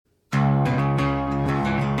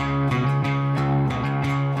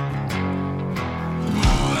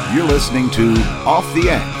You're listening to Off the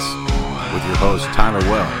X with your hosts Tyler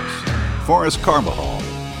Wells, Forrest Carvajal,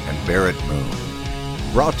 and Barrett Moon.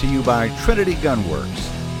 Brought to you by Trinity Gunworks,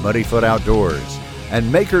 Muddyfoot Outdoors,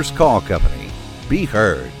 and Maker's Call Company. Be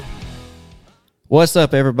heard. What's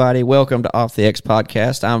up, everybody? Welcome to Off the X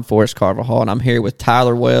podcast. I'm Forrest Carvajal, and I'm here with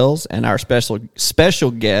Tyler Wells and our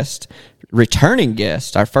special guest, returning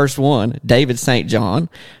guest, our first one, David St. John.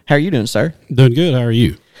 How are you doing, sir? Doing good. How are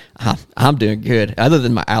you? I'm doing good, other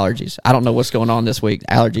than my allergies. I don't know what's going on this week.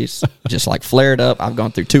 Allergies just like flared up. I've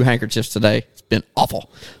gone through 2 handkerchiefs today. It's been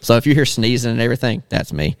awful. So if you hear sneezing and everything,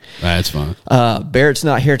 that's me. That's fine. Barrett's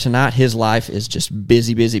not here tonight. His life is just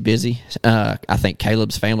busy. I think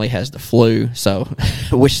Caleb's family has the flu, so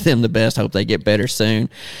wish them the best. Hope they get better soon.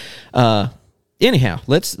 Anyhow,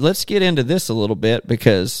 let's get into this a little bit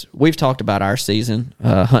because we've talked about our season,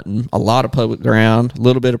 hunting a lot of public ground, a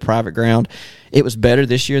little bit of private ground. It was better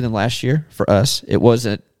this year than last year for us. It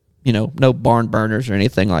wasn't, no barn burners or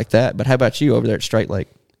anything like that. But how about you over there at Straight Lake?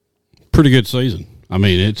 Pretty good season. I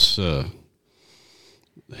mean, it's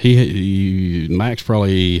Max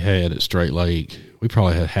probably had at Straight Lake. We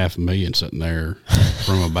probably had $500,000 sitting there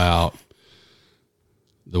from about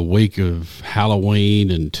the week of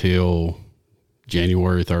Halloween until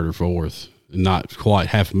January 3rd or 4th. Not quite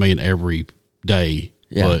 $500,000 every day,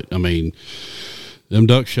 but I mean, them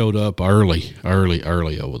ducks showed up early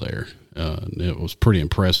over there. It was pretty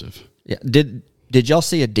impressive. Yeah. Did y'all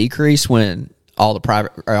see a decrease when all the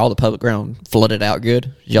public ground flooded out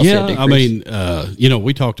good? Did y'all see a decrease? I mean,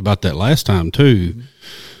 we talked about that last time too.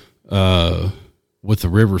 With the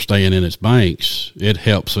river staying in its banks, it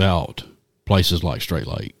helps out places like Straight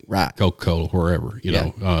Lake, right? Coca-Cola, wherever.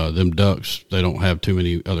 Them ducks, they don't have too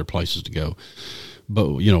many other places to go.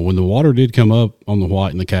 But when the water did come up on the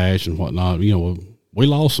White and the Cache and whatnot, we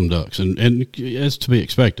lost some ducks, and it's to be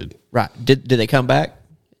expected. Right? Did they come back?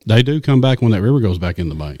 They do come back when that river goes back in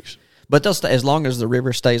the banks. But they'll stay, as long as the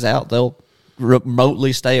river stays out, they'll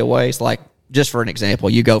remotely stay away. It's like, just for an example,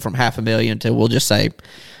 you go from $500,000 to, we'll just say,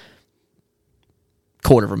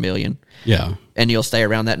 $250,000. Yeah. And you'll stay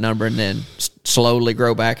around that number and then slowly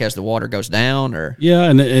grow back as the water goes down, or? Yeah,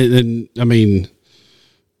 and I mean,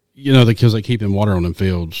 because they keep in water on them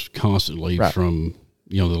fields constantly from,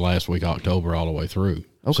 the last week of October all the way through.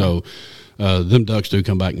 Okay. So them ducks do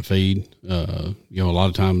come back and feed. A lot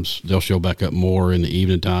of times they'll show back up more in the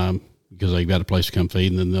evening time because they've got a place to come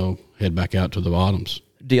feed, and then they'll head back out to the bottoms.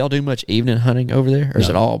 Do y'all do much evening hunting over there, or is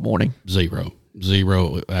it all morning? Zero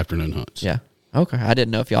afternoon hunts. Yeah. Okay. I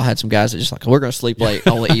didn't know if y'all had some guys that just like, we're going to sleep late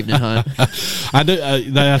on the evening hunt. I do.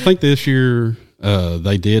 I think this year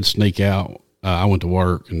they did sneak out. I went to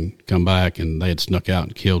work and come back, and they had snuck out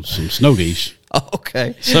and killed some snow geese. Oh,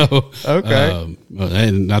 okay. So okay,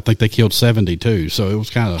 and I think they killed 72. So it was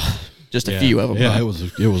kind of just a few of them. Yeah, it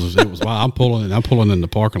was. Wow, I'm pulling in the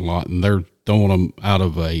parking lot, and they're throwing them out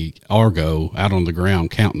of a Argo out on the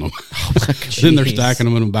ground, counting them. Oh, then they're stacking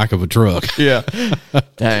them in the back of a truck. Yeah,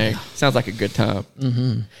 dang, sounds like a good time.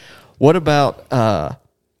 Mm-hmm. What about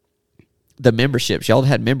the memberships? Y'all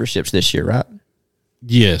had memberships this year, right?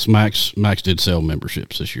 Yes, Max did sell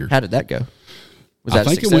memberships this year. How did that go? I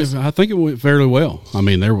think it went fairly well. I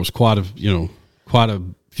mean, there was quite a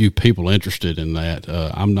few people interested in that.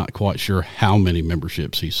 I'm not quite sure how many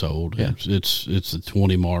memberships he sold. Yeah. It's the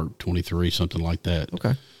 20 mark, 23, something like that.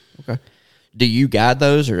 Okay. Do you guide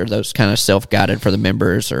those, or are those kind of self-guided for the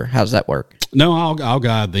members, or how does that work? No, I'll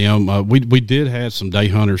guide them. We did have some day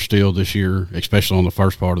hunters still this year, especially on the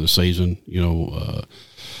first part of the season.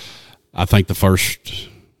 I think the first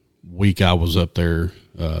week I was up there,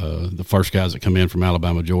 the first guys that come in from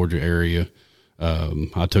Alabama, Georgia area,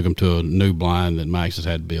 I took them to a new blind that Max has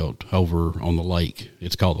had built over on the lake.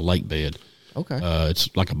 It's called the lake bed. Okay.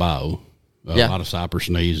 It's like a bayou. A lot of cypress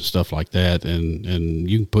knees and stuff like that. And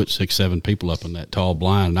you can put 6-7 people up in that tall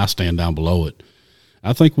blind, and I stand down below it.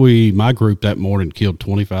 I think my group that morning killed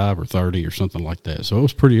 25 or 30 or something like that. So it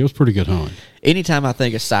was pretty good hunt. Anytime I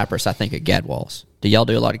think of cypress, I think of gadwalls. Do y'all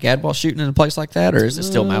do a lot of gadwall shooting in a place like that, or is it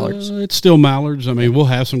still mallards? It's still mallards. I mean, we'll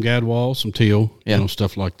have some gadwalls, some teal,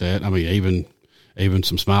 stuff like that. I mean, even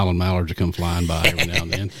some smiling mallards that come flying by every now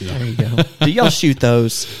and then. There you go. Do y'all shoot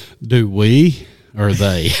those? Do we or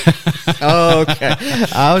they? Oh, okay.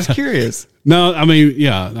 I was curious. No, I mean,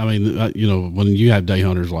 when you have day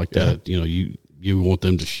hunters like that, you want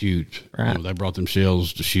them to shoot. Right. They brought them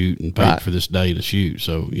shells to shoot and paid for this day to shoot.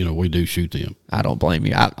 So, we do shoot them. I don't blame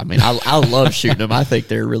you. I love shooting them. I think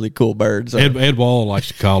they're really cool birds. Ed Wall likes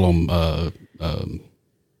to call them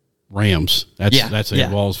rams. That's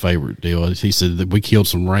Ed Wall's favorite deal. He said that we killed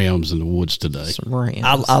some rams in the woods today. Some rams.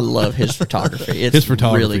 I love his photography. It's His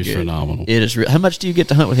photography really is good. phenomenal. It is. How much do you get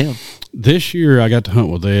to hunt with him? This year I got to hunt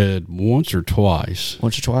with Ed once or twice.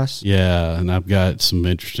 Once or twice? Yeah, and I've got some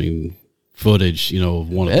interesting footage, of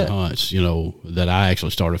one of the hunts, that I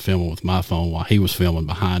actually started filming with my phone while he was filming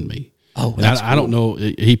behind me. Oh, and I don't know.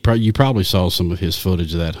 You probably saw some of his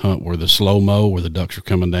footage of that hunt where the slow-mo, where the ducks are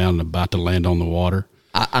coming down and about to land on the water.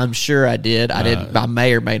 I'm sure I did. I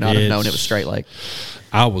may or may not have known it was Straight Lake.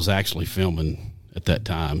 I was actually filming at that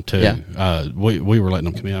time too. Yeah. We were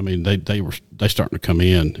letting them come in. I mean, they starting to come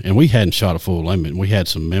in, and we hadn't shot a full limit. We had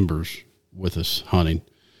some members with us hunting,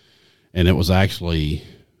 and it was actually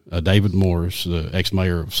David Morris, the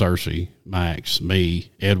ex-mayor of Searcy, Max,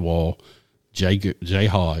 me, Ed Wall, Jay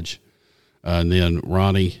Hodge, and then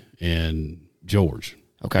Ronnie and George.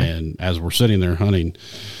 Okay. And as we're sitting there hunting,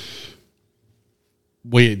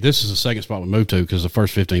 this is the second spot we moved to because the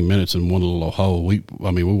first 15 minutes in one little hole, we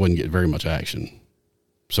wouldn't get very much action.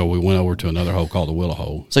 So we went over to another hole called the Willow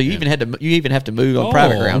Hole. So you even have to move on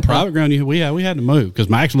private ground. On private ground, we had to move because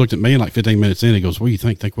Max looked at me and like 15 minutes in, he goes, "What do you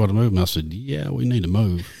think? Think we ought to move?" And I said, "Yeah, we need to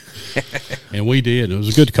move." And we did. It was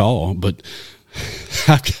a good call, but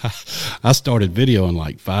I started videoing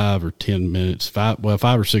like 5 or 10 minutes, 5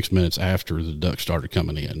 or 6 minutes after the ducks started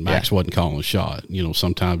coming in. Max wasn't calling a shot.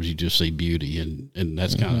 Sometimes you just see beauty, and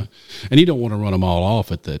that's kind of, and you don't want to run them all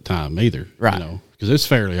off at that time either, right? Because it's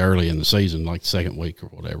fairly early in the season, like the second week or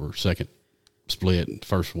whatever, second split,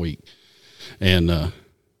 first week, and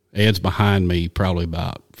Ed's behind me, probably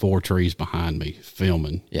about 4 trees behind me,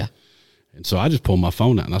 filming. Yeah. And so I just pull my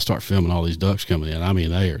phone out and I start filming all these ducks coming in. I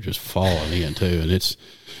mean, they are just falling in too.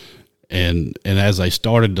 And and as they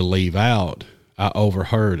started to leave out, I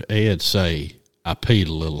overheard Ed say, "I peed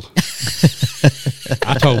a little."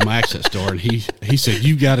 I told Max that story, and he said,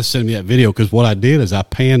 "You got to send me that video," because what I did is I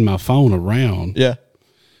panned my phone around. Yeah.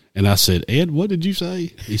 And I said, "Ed, what did you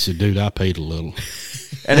say?" He said, "Dude, I peed a little."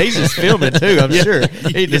 And he's just filming too, I'm sure.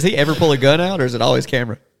 Does he ever pull a gun out, or is it always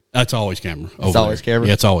camera? That's always camera. It's always camera.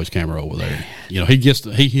 Yeah, it's always camera over there. He gets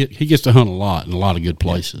to hunt a lot in a lot of good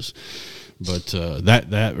places. But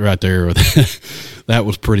that right there, that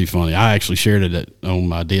was pretty funny. I actually shared it on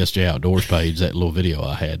my DSJ Outdoors page. That little video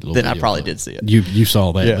I had. Then I probably did see it. You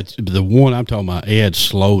saw that, Yeah. but the one I'm talking about, Ed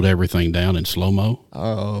slowed everything down in slow mo.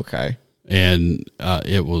 Oh, okay. And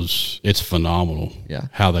it's phenomenal. Yeah.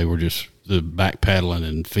 How they were just the back paddling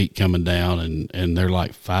and feet coming down, and they're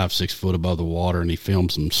like 5-6 foot above the water, and he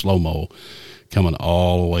filmed some slow mo coming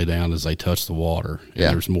all the way down as they touch the water. And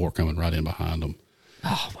there's more coming right in behind them.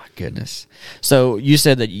 Oh my goodness. So you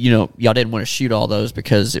said that, y'all didn't want to shoot all those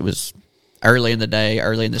because it was early in the day,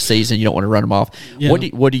 early in the season. You don't want to run them off. Yeah.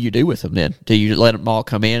 What do you do with them then? Do you let them all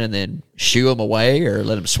come in and then shoo them away, or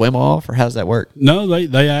let them swim off, or how does that work? No,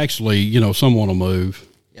 they actually, someone will move,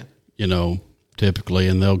 Yeah. Typically,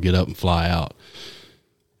 and they'll get up and fly out.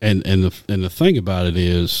 And the thing about it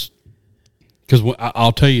is, because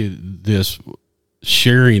I'll tell you this,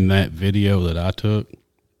 sharing that video that I took,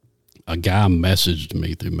 a guy messaged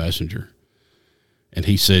me through Messenger, and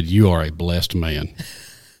he said, "You are a blessed man."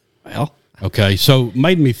 Well, okay, so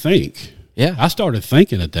made me think. Yeah. I started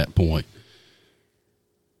thinking at that point,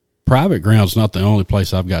 private ground's not the only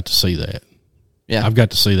place I've got to see that. yeah. I've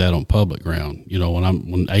got to see that on public ground,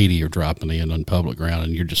 when 80 are dropping in on public ground,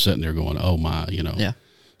 and you're just sitting there going, "Oh my," Yeah.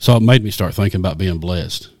 So it made me start thinking about being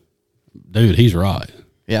blessed. Dude, he's right.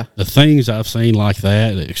 Yeah. The things I've seen like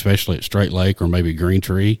that, especially at Straight Lake or maybe Green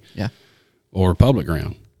Tree, Yeah. or public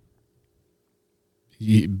ground,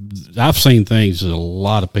 I've seen things that a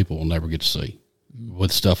lot of people will never get to see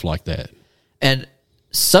with stuff like that. And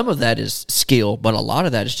some of that is skill, but a lot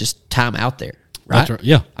of that is just time out there, right? That's right.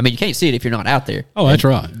 Yeah. I mean, you can't see it if you're not out there. Oh, that's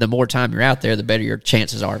And right. The more time you're out there, the better your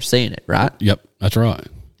chances are of seeing it, right? Yep, that's right.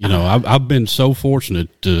 I've been so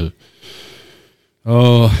fortunate to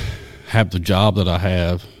have the job that I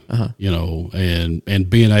have, and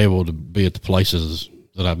being able to be at the places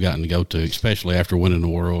that I've gotten to go to, especially after winning the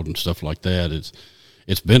world and stuff like that.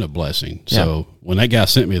 It's been a blessing. Yeah. So when that guy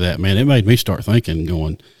sent me that, man, it made me start thinking,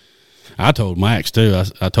 going, I told Max too,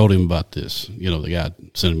 I told him about this, the guy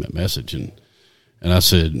sent him that message, and I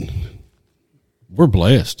said, "We're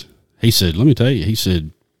blessed." He said, "Let me tell you," he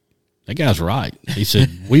said, "That guy's right." He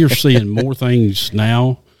said, "We are seeing more things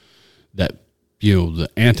now that, the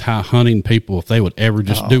anti-hunting people, if they would ever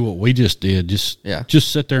just do what we just did, just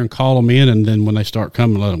sit there and call them in, and then when they start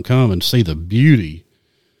coming, let them come and see the beauty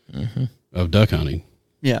of duck hunting."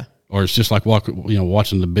 Yeah. Or it's just like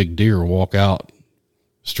watching the big deer walk out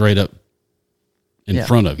straight up in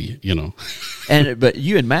front of you, But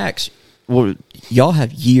you and Max, well, y'all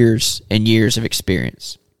have years and years of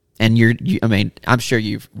experience. And I mean, I'm sure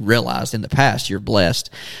you've realized in the past you're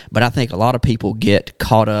blessed, but I think a lot of people get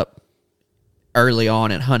caught up early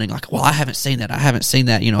on in hunting, like, well, I haven't seen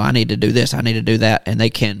that. You know, I need to do this, I need to do that. And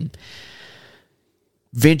they can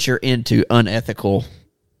venture into unethical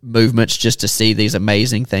movements just to see these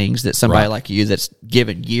amazing things that somebody like you that's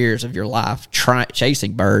given years of your life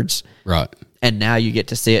chasing birds. Right. And now you get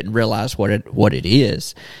to see it and realize what it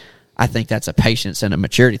is. I think that's a patience and a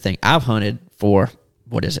maturity thing. I've hunted for,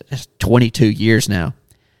 22 years now.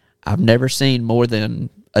 I've never seen more than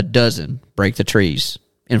a dozen break the trees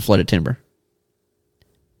in flooded timber.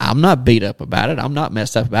 I'm not beat up about it. I'm not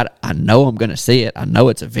messed up about it. I know I'm going to see it. I know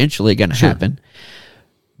it's eventually going to happen.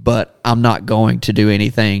 But I'm not going to do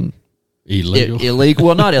anything illegal.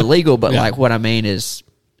 Well, not illegal, but like what I mean is,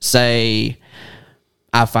 say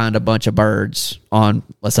I find a bunch of birds on,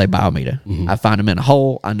 let's say, Biomeda. Mm-hmm. I find them in a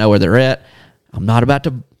hole. I know where they're at. I'm not about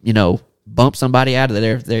to, bump somebody out of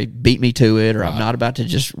there if they beat me to it, or I'm not about to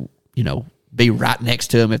just, be right next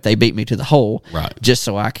to them if they beat me to the hole, just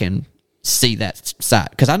so I can see that side.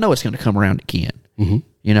 Because I know it's going to come around again.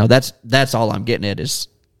 Mm-hmm. That's all I'm getting at is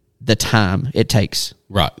the time it takes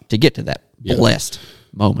to get to that blessed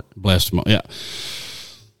moment. Yeah.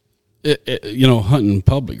 Hunting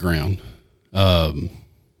public ground.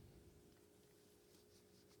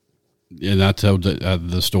 And I told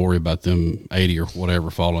the story about them 80 or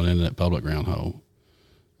whatever falling into that public ground hole.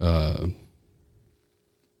 And,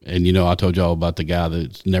 I told y'all about the guy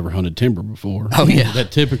that's never hunted timber before. Oh, yeah.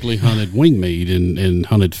 That typically hunted wingmeat and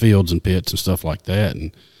hunted fields and pits and stuff like that.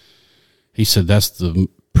 And he said that's the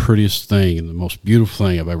prettiest thing and the most beautiful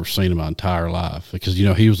thing I've ever seen in my entire life. Because,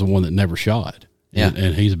 he was the one that never shot. Yeah.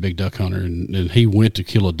 And he's a big duck hunter. And he went to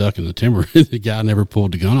kill a duck in the timber. And the guy never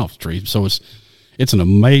pulled the gun off the tree. So it's an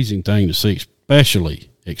amazing thing to see,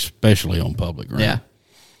 especially on public ground. Yeah.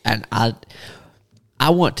 And I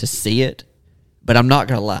want to see it, but I'm not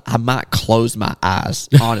going to lie. I might close my eyes,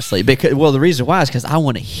 honestly, because, the reason why is because I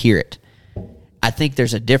want to hear it. I think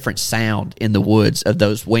there's a different sound in the woods of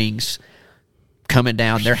those wings coming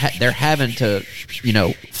down. They're having to,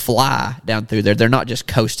 fly down through there. They're not just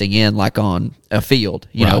coasting in like on a field,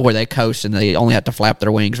 where they coast and they only have to flap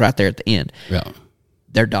their wings right there at the end. Yeah.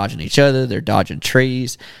 They're dodging each other. They're dodging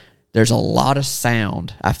trees. There's a lot of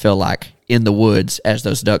sound, I feel like, in the woods as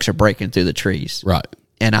those ducks are breaking through the trees. Right.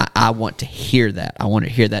 And I want to hear that. I want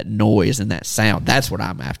to hear that noise and that sound. That's what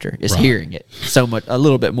I'm after, is hearing it so much, a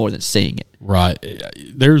little bit more than seeing it. Right.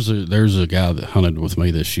 There's a guy that hunted with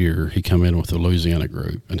me this year. He come in with the Louisiana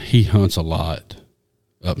group, and he hunts a lot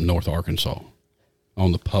up in North Arkansas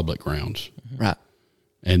on the public grounds. Right.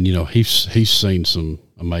 And, he's seen some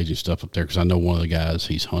amazing stuff up there because I know one of the guys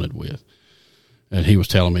he's hunted with. And he was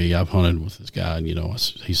telling me, I've hunted with this guy, and,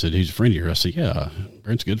 he said, he's a friend of yours. I said, yeah,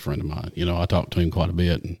 Brent's a good friend of mine. I talked to him quite a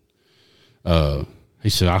bit. And he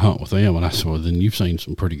said, I hunt with them. And I said, well, then you've seen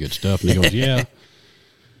some pretty good stuff. And he goes, yeah.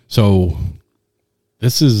 So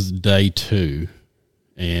this is day 2,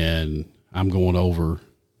 and I'm going over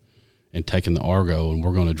and taking the Argo, and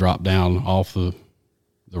we're going to drop down off the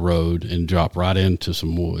road and drop right into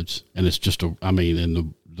some woods. And it's just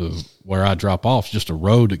in the where I drop off is just a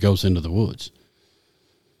road that goes into the woods.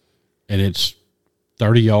 And it's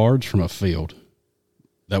 30 yards from a field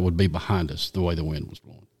that would be behind us the way the wind was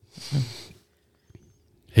blowing.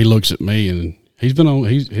 He looks at me, and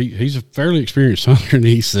he's a fairly experienced hunter, and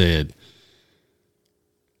he said,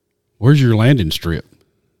 where's your landing strip?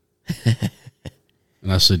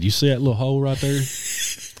 And I said, you see that little hole right there?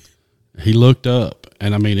 He looked up,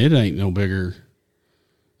 and it ain't no bigger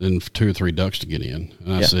than 2 or 3 ducks to get in.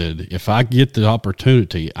 And I said, if I get the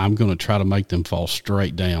opportunity, I'm going to try to make them fall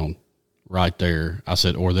straight down right there. I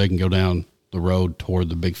said, or they can go down the road toward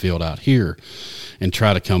the big field out here and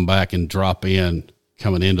try to come back and drop in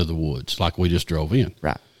coming into the woods like we just drove in.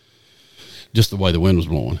 Right. Just the way the wind was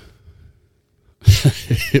blowing.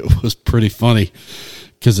 It was pretty funny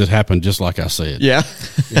because it happened just like I said. Yeah.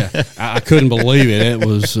 Yeah. I couldn't believe it. It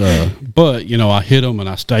was, but I hit them and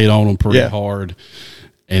I stayed on them pretty hard.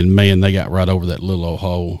 And man, they got right over that little old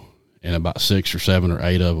hole, and about 6 or 7 or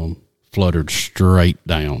 8 of them fluttered straight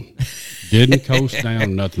down. Didn't coast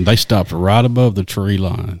down, nothing. They stopped right above the tree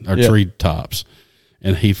line or tree tops.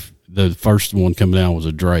 And the first one coming down was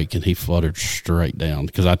a drake, and he fluttered straight down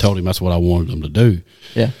because I told him that's what I wanted them to do.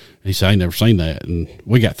 Yeah. And he said, I ain't never seen that. And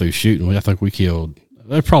we got through shooting. I think we killed,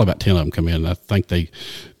 there's probably about 10 of them come in. And I think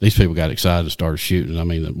these people got excited and started shooting.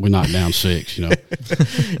 We knocked down 6,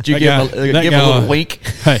 Did you give him a little wink?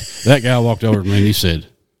 Hey, that guy walked over to me and he said,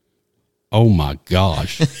 Oh my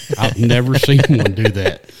gosh. I've never seen one do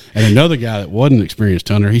that. And another guy that wasn't an experienced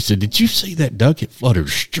hunter, he said, "Did you see that duck? It fluttered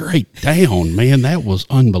straight down, man. That was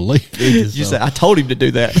unbelievable." You said, I told him to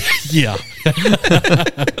do that. Yeah.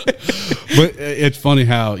 But it's funny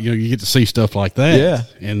how, you get to see stuff like that. Yeah.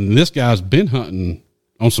 And this guy's been hunting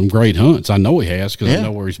on some great hunts. I know he has because Yeah. I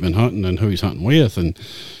know where he's been hunting and who he's hunting with. And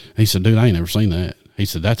he said, "Dude, I ain't never seen that." He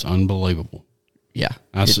said, "That's unbelievable." Yeah.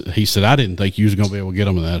 He said, "I didn't think you was going to be able to get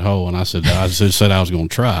them in that hole." And I said, I was going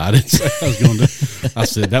to try. I didn't say I was going to. I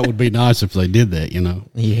said, that would be nice if they did that,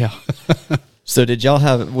 Yeah. So did y'all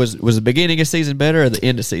have, was the beginning of season better or the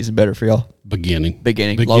end of season better for y'all? Beginning,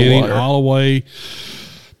 low water. all the way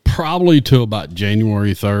probably to about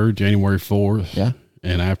January 3rd, January 4th. Yeah.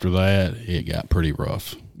 And after that, it got pretty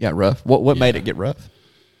rough. Got rough. What made it get rough?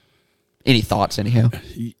 Any thoughts anyhow?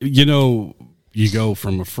 You go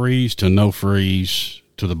from a freeze to no freeze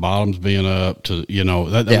to the bottoms being up to, I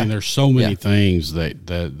mean, there's so many things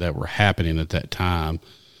that were happening at that time.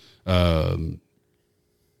 We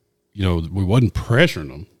wasn't pressuring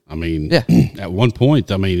them. I mean, at one point,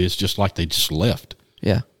 it's just like they just left.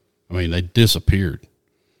 Yeah. I mean, they disappeared.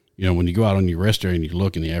 When you go out on your rest area and you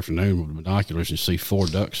look in the afternoon with binoculars and see 4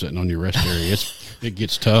 ducks sitting on your rest area, it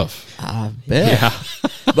gets tough. I bet. Yeah.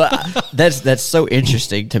 But that's so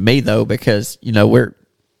interesting to me though, because we're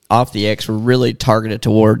off the X. We're really targeted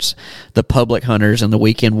towards the public hunters and the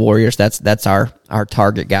weekend warriors. That's our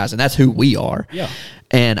target guys, and that's who we are. Yeah.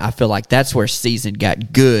 And I feel like that's where season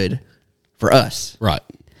got good for us. Right.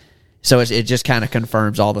 So it just kind of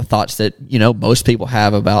confirms all the thoughts that most people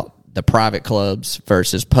have about the private clubs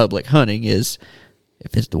versus public hunting. Is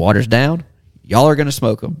if the water's down, y'all are going to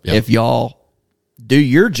smoke them. Yep. If y'all do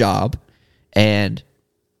your job and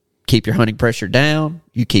keep your hunting pressure down,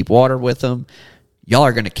 you keep water with them, y'all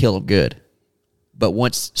are going to kill them good. But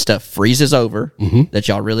once stuff freezes over that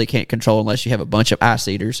y'all really can't control unless you have a bunch of ice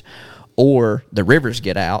eaters or the rivers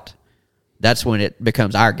get out, that's when it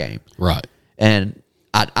becomes our game. Right. And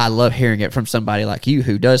I love hearing it from somebody like you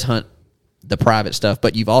who does hunt the private stuff,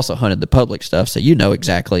 but you've also hunted the public stuff, so you know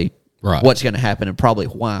exactly what's going to happen and probably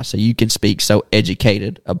why, so you can speak so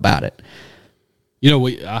educated about it.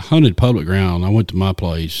 I hunted public ground. I went to my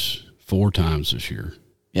place 4 times this year.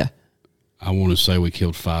 Yeah. I want to say we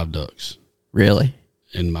killed 5 ducks. Really?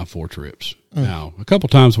 In my 4 trips. Now, a couple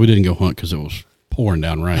times we didn't go hunt because it was pouring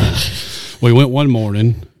down rain. We went one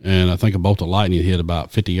morning, and I think a bolt of lightning hit about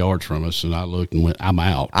 50 yards from us, and I looked and went, "I'm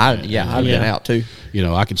out." I've been out too.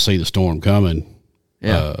 I could see the storm coming.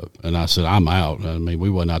 Yeah. And I said, "I'm out." I mean, we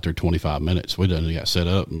wasn't out there 25 minutes. We done got set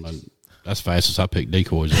up, and that's fast as I picked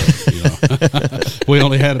decoys up. We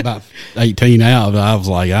only had about 18 out. I was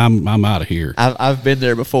like, I'm out of here. I've been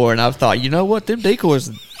there before, and I've thought, you know what, them decoys,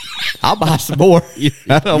 I'll buy some more.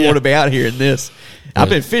 I don't want to be out here in this. I've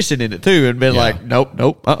been fishing in it too, and been like, nope.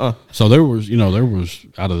 So there was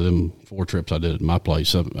out of them 4 trips I did at my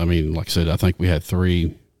place. I mean, like I said, I think we had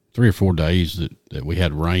 3 or 4 days that we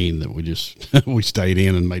had rain that we just we stayed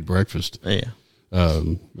in and made breakfast. Yeah.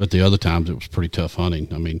 But the other times it was pretty tough hunting.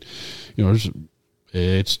 I mean,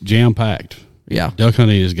 it's jam packed. Yeah. Duck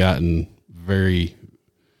hunting has gotten very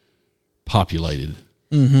populated.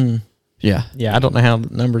 Mm-hmm. Yeah. Yeah. I don't know how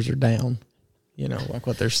the numbers are down, like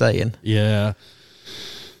what they're saying. Yeah.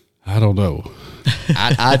 I don't know.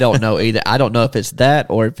 I don't know either. I don't know if it's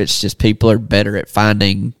that or if it's just people are better at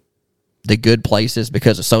finding the good places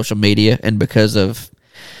because of social media and because of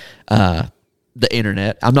the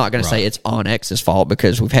internet. I'm not going to say it's OnX's fault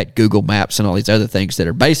because we've had Google Maps and all these other things that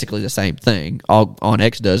are basically the same thing. All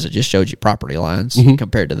OnX does, it just shows you property lines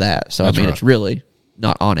compared to that. So, it's really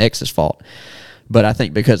not OnX's fault. But I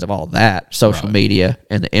think because of all that, social media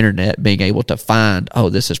and the internet being able to find,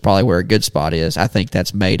 this is probably where a good spot is, I think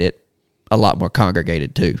that's made it a lot more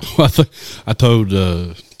congregated too. Well, I told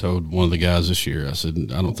one of the guys this year, I said,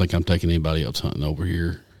 I don't think I'm taking anybody else hunting over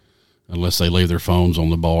here unless they leave their phones on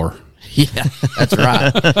the bar. Yeah, that's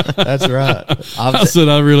right. That's right. I said,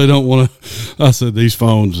 I really don't want to. I said, these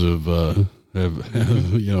phones have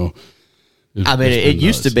it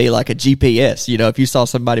used to be like a GPS. If you saw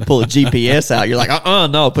somebody pull a GPS out, you're like,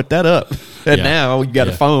 no, put that up. And now you got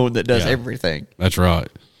a phone that does everything. That's right.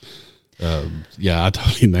 I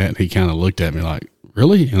told him that, and he kind of looked at me like,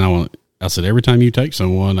 really? And I said, every time you take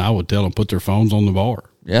someone, I would tell them put their phones on the bar.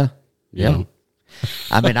 Yeah. Yeah.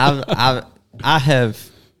 I mean, I have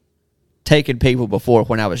taken people before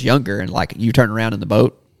when I was younger, and like, you turn around in the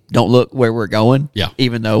boat, don't look where we're going. Yeah.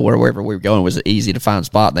 Even though wherever we were going was an easy to find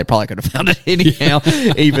spot, and they probably could have found it anyhow,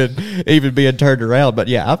 even being turned around. But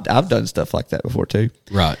yeah, I've done stuff like that before too.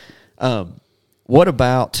 Right. What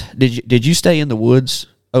about, did you stay in the woods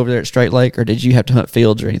over there at Straight Lake, or did you have to hunt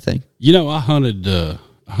fields or anything? You know, I hunted the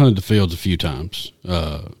fields a few times.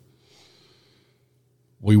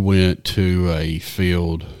 We went to a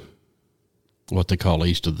field, what they call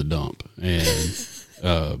east of the dump, and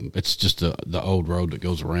it's just the old road that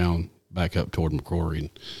goes around back up toward McCrory.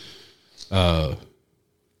 And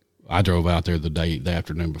I drove out there the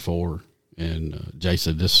afternoon before, and Jay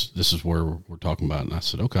said, "This is where we're talking about," and I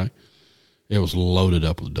said, "Okay." It was loaded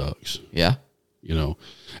up with ducks. Yeah. You know,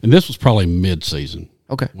 and this was probably mid-season.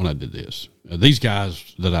 Okay. When I did this, these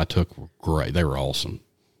guys that I took were great. They were awesome.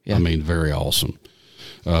 Yeah. I mean, very awesome.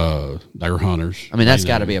 They were hunters. I mean, that's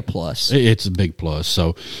got to be a plus. It's a big plus.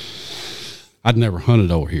 So I'd never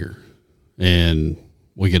hunted over here, and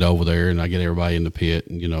we get over there, and I get everybody in the pit,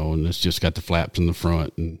 and and it's just got the flaps in the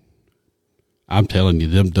front, and I'm telling you,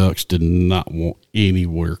 them ducks did not want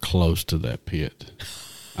anywhere close to that pit.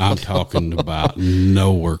 I'm talking about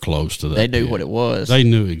nowhere close to that. They knew pit. what it was. They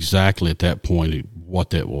knew exactly at that point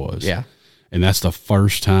what that was. Yeah. And that's the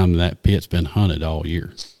first time that pit's been hunted all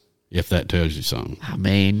year, if that tells you something. I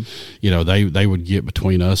mean, they would get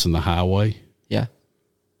between us and the highway yeah.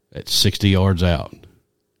 at 60 yards out.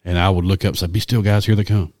 And I would look up and say, "Be still, guys, here they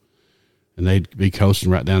come." And they'd be coasting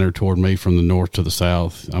right down there toward me from the north to the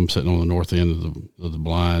south. I'm sitting on the north end of the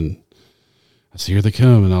blind. I said, "Here they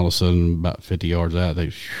come," and all of a sudden, about 50 yards out,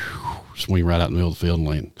 they swing right out in the middle of the field and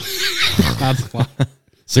land. I was like,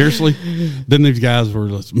 seriously? Then these guys were,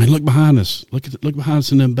 "Man, look behind us! Look behind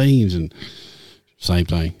us in them beans!" And same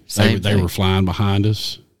thing. They were flying behind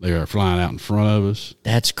us. They were flying out in front of us.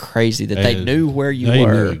 That's crazy that they knew where you they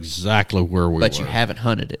were. They knew exactly where we were. But you haven't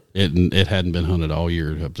hunted it. It hadn't been hunted all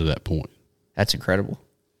year up to that point. That's incredible.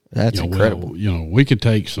 That's incredible. We could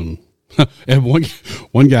take some. And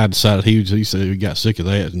one guy decided he said he got sick of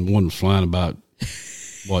that, and one was flying about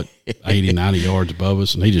 80, 90 yards above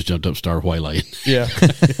us, and he just jumped up and started waylaying. Yeah.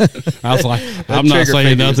 I was like, I'm not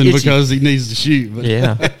saying nothing because he needs to shoot, but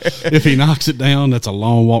yeah. If he knocks it down, that's a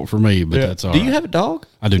long walk for me, but that's all right. Do you have a dog?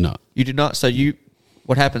 I do not. You do not? So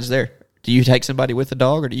what happens there? Do you take somebody with a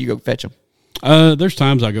dog, or do you go fetch them? There's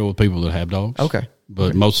times I go with people that have dogs. Okay.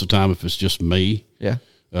 But most of the time, if it's just me, yeah.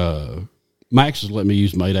 Max has let me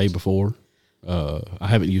use Mayday before. I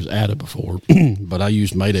haven't used Ada before, but I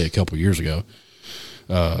used Mayday a couple of years ago.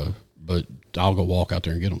 But I'll go walk out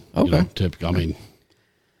there and get them. Okay. Typically, I mean,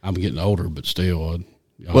 I'm getting older, but still,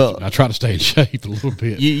 Well, I try to stay in shape a little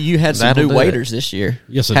bit. You had some new waders this year.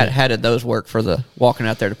 Yes, I did. How did those work for the walking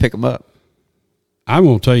out there to pick them up? I'm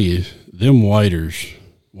going to tell you, them waders,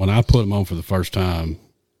 when I put them on for the first time,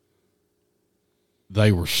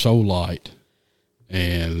 they were so light,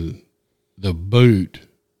 and the boot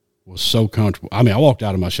was so comfortable. I mean, I walked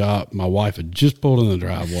out of my shop. My wife had just pulled in the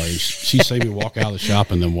driveway. She seen me walk out of the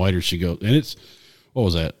shop in them waders. She goes, and it's, what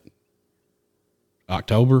was that?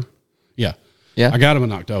 October? Yeah. Yeah. I got them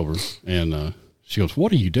in October, and she goes,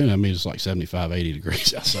 "What are you doing?" I mean, it's like 75, 80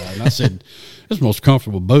 degrees outside. And I said, "It's the most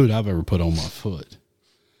comfortable boot I've ever put on my foot."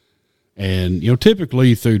 And,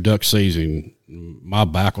 typically through duck season, my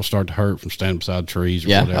back will start to hurt from standing beside trees or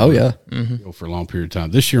whatever. Oh, yeah. Mm-hmm. For a long period of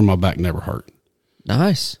time. This year, my back never hurt.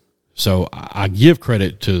 Nice. So I give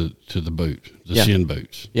credit to the boot, the shin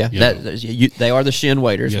boots. Yeah, they are the shin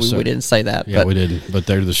waders. Yes, we didn't say that. Yeah, but. we didn't. But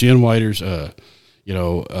they're the shin waders. Man,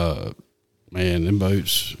 them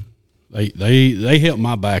boots, they helped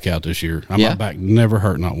my back out this year. My back never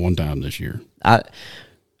hurt, not one time this year.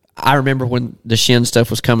 I remember when the shin stuff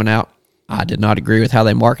was coming out, I did not agree with how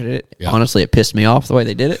they marketed it. Yeah. Honestly, it pissed me off the way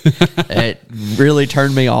they did it. It really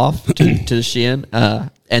turned me off to the shin.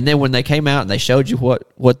 And then when they came out and they showed you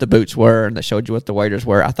what the boots were and they showed you what the waders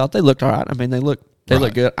were, I thought they looked all right. I mean, they look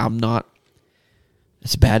good. I'm not.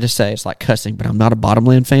 It's bad to say. It's like cussing, but I'm not a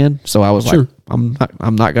Bottomland fan. So I was like, I'm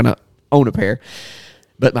not going to own a pair.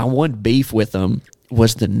 But my one beef with them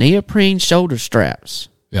was the neoprene shoulder straps.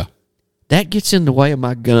 Yeah. That gets in the way of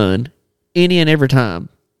my gun any and every time.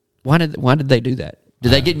 Why did they do that?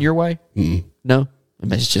 Did they get in your way? Mm-mm. No? I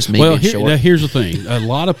mean, it's just me being short. Here's the thing. A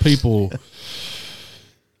lot of people,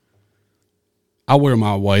 I wear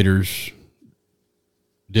my waders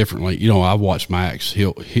differently. I've watched Max. He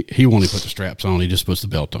won't even put the straps on. He just puts the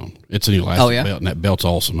belt on. It's an elastic belt, and that belt's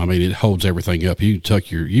awesome. I mean, it holds everything up. You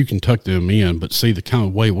can tuck them in, but see the kind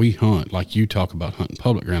of way we hunt, like you talk about hunting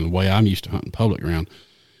public ground, the way I'm used to hunting public ground.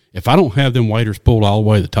 If I don't have them waders pulled all the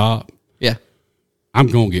way to the top, I'm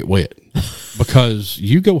going to get wet because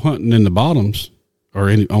you go hunting in the bottoms or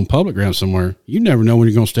on public ground somewhere, you never know when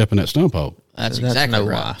you're going to step in that stump hole. That's exactly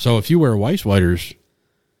right. So if you wear waist waders,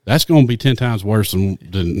 that's going to be 10 times worse than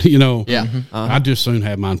Yeah. I just soon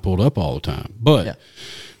have mine pulled up all the time. But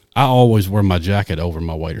I always wear my jacket over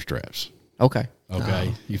my wader straps. Okay.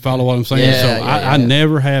 Okay, you follow what I'm saying? Yeah, so yeah, I yeah.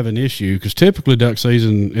 never have an issue because typically duck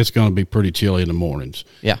season it's going to be pretty chilly in the mornings.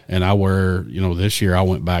 Yeah. and I wear this year I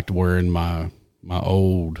went back to wearing my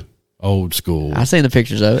old school. I seen the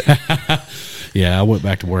pictures of it. Yeah, I went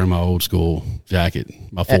back to wearing my old school jacket,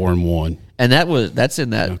 my 4-in-1 And that's in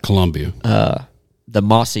that Columbia. the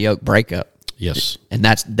Mossy Oak breakup. Yes. And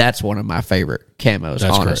that's one of my favorite camos,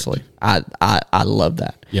 That's honestly. I love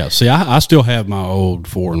that. Yeah. See, I still have my old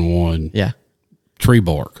 4-in-1 Yeah. tree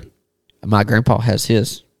bark. My grandpa has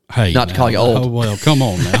his. Hey, Not to now, call you old. Oh, well, come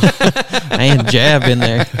on now. And jab in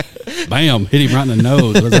there. Bam, hit him right in the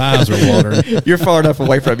nose. His eyes are watering. You're far enough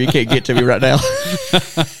away from me, you can't get to me right now.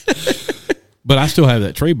 But I still have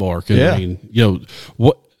that tree bark. And Yeah. I mean,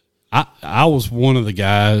 what I was one of the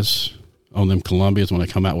guys on them Columbias when they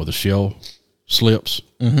come out with the shell slips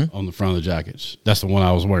on the front of the jackets. That's the one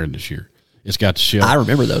I was wearing this year. It's got the shell. I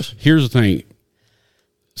remember those. Here's the thing.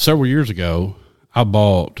 Several years ago, I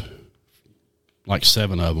bought like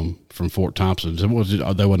 7 of them from Fort Thompson. They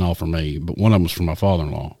wasn't all for me, but one of them was for my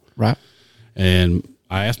father-in-law. Right. And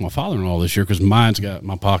I asked my father-in-law this year because mine's got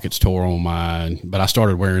my pockets tore on mine, but I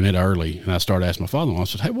started wearing it early. And I started asking my father-in-law, I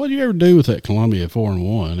said, hey, what do you ever do with that Columbia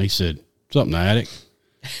 4-in-1? And he said, something attic.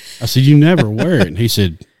 I said, you never wear it. And he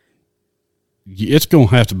said, it's going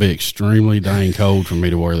to have to be extremely dang cold for me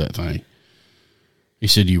to wear that thing. He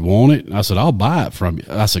said, you want it? And I said, I'll buy it from you.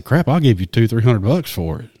 I said, crap, I'll give you $200-300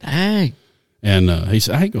 for it. Dang. And he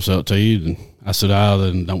said, I ain't going to sell it to you. And I said,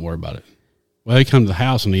 then don't worry about it. Well, he come to the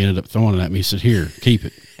house and he ended up throwing it at me. He said, here, keep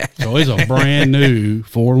it. So it's a brand new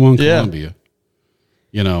 4-in-1 Yeah. Columbia,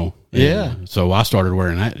 and Yeah. so I started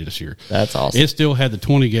wearing that this year. That's awesome. It still had the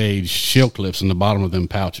 20 gauge shell clips in the bottom of them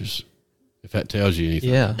pouches, if that tells you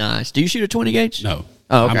anything. Yeah. Nice. Do you shoot a 20 gauge? No.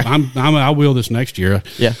 Oh, okay. I will this next year.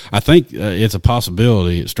 Yeah. I think it's a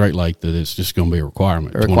possibility at Straight Lake that it's just going to be a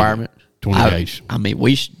requirement. A requirement. 20 gauge. I mean,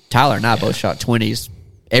 Tyler and I both shot 20s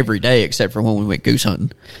every day except for when we went goose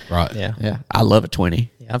hunting. Right. Yeah. Yeah. I love a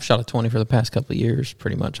 20. Yeah, I've shot a 20 for the past couple of years,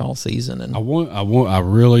 pretty much all season. And I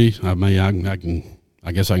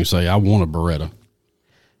guess I can say I want a Beretta.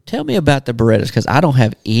 Tell me about the Berettas because I don't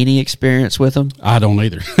have any experience with them. I don't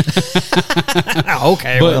either.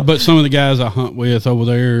 Okay. But some of the guys I hunt with over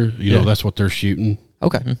there, that's what they're shooting.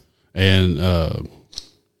 Okay. And,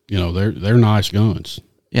 they're nice guns.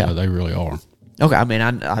 Yeah. They really are. Okay. I mean,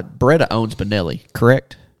 I Beretta owns Benelli,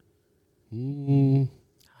 correct?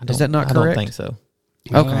 Is that not I correct? don't think so.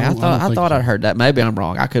 Okay, No, I I don't thought think so. I'd heard that. Maybe I'm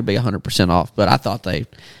wrong. I could be 100% off, but I thought they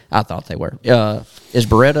were. Is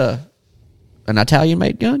Beretta an Italian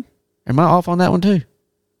made gun? Am I off on that one too?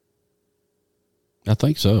 I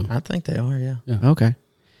think so. I think they are, yeah. Okay.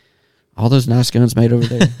 All those nice guns made over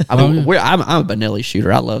there. I mean, Oh, yeah. I'm a Benelli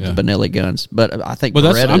shooter. I love the Benelli guns, but I think But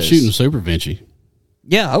Beretta I'm is- shooting Super Vinci,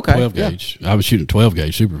 Yeah. Okay. 12 yeah. gauge. I was shooting 12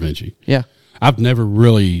 gauge Super Vinci. Yeah. I've never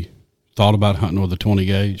really thought about hunting with a 20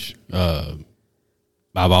 gauge.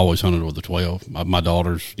 I've always hunted with a 12. My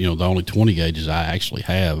daughters, the only 20 gauges I actually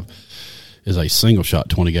have is a single shot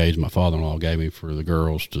 20 gauge my father-in-law gave me for the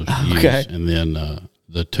girls to Okay. use. And then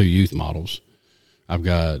the 2 youth models. I've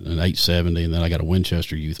got an 870 and then I got a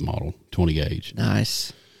Winchester youth model 20 gauge.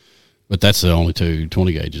 Nice. But that's the only 2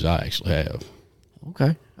 20 gauges I actually have.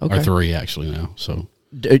 Okay. Okay. Or 3 actually now. So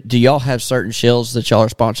Do y'all have certain shells that y'all are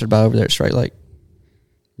sponsored by over there at Straight Lake?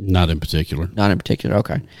 not in particular. Not in particular.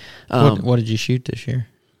 Okay. What did you shoot this year?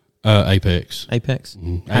 Apex. Apex?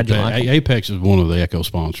 How'd you like 'em? Apex is one of the Echo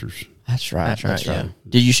sponsors. That's right. That's right, yeah.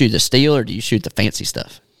 Did you shoot the steel or do you shoot the fancy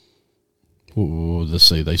stuff? Well, let's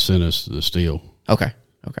see. They sent us the steel. Okay.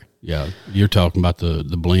 Okay. Yeah, you're talking about the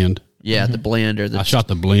blend. Yeah, the blend or the I shot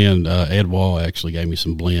the blend. Ed Wall actually gave me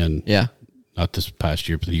some blend. Yeah. Not this past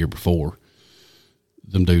year, but the year before.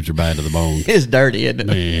 Them dudes are bad to the bone. It's dirty, isn't it?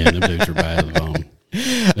 Man, them dudes are bad to the bone.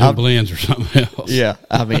 Them blends are something else. Yeah.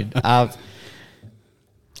 I mean, I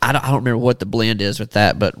don't remember what the blend is with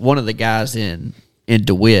that, but one of the guys in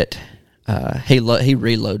DeWitt, he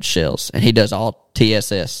reloads shells and he does all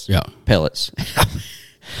TSS Yeah. pellets.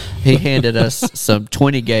 He handed us some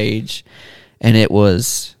 20 gauge, and it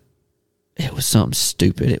was something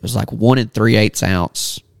stupid. It was like 1 3/8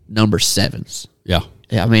 ounce number 7s. Yeah.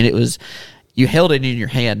 Yeah, I mean, it was, you held it in your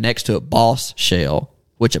hand next to a Boss shell,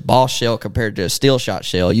 which a Boss shell compared to a steel shot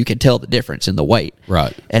shell, you can tell the difference in the weight.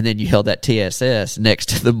 Right. And then you held that TSS next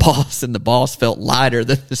to the Boss, and the Boss felt lighter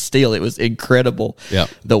than the steel. It was incredible. Yep.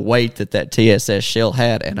 The weight that TSS shell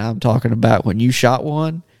had. And I'm talking about when you shot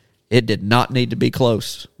one, it did not need to be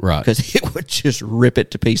close. Right. Because it would just rip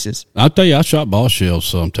it to pieces. I'll tell you, I shot boss shells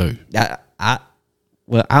some too. I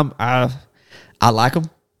like them,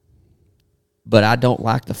 but I don't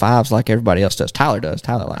like the 5s like everybody else does. Tyler does.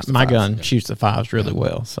 Tyler likes the My 5s. gun shoots the 5s really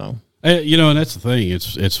well. So, You know, and that's the thing.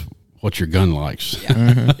 It's what your gun likes.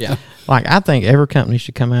 Yeah. like, I think every company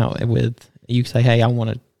should come out with, you say, hey, I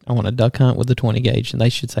want a duck hunt with the 20 gauge, and they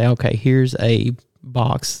should say, okay, here's a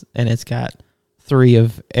box, and it's got 3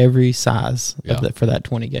 of every size for that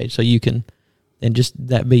 20 gauge. So you can, and just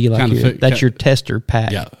that be like that's your tester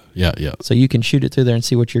pack. Yeah. So you can shoot it through there and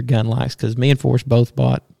see what your gun likes. Because me and Forrest both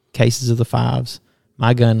bought cases of the 5s.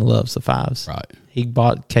 My gun loves the 5s. Right. He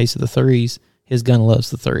bought a case of the 3s. His gun loves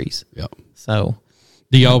the 3s. Yep. So,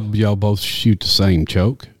 Do y'all both shoot the same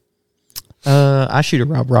choke? I shoot a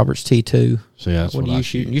Rob Roberts T2. See, that's What what are I you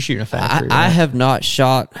shoot. shooting? You're shooting a factory. I right? have not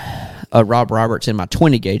shot a Rob Roberts in my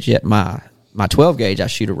 20 gauge yet. My 12 gauge, I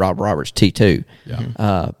shoot a Rob Roberts T2.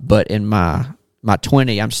 Yeah. But in my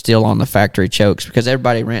 20, I'm still on the factory chokes because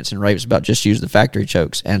everybody rants and raves about just use the factory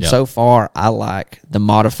chokes. And so far, I like the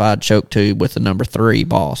modified choke tube with the number 3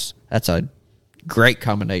 Boss. That's a great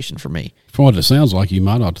combination for me. From what it sounds like, you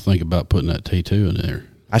might ought to think about putting that T2 in there.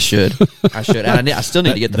 I should. And I still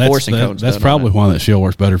need to get the forcing cones That's done probably on it. why that shell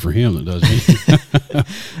works better for him than it does me.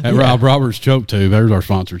 That Rob Roberts choke tube, there's our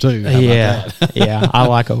sponsor too. How about that? Yeah. I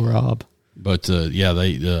like a Rob. But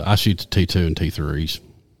I shoot the T2 and T3s.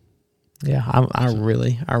 Yeah, I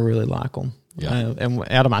really like them. Yeah. And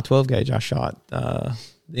out of my 12 gauge, I shot the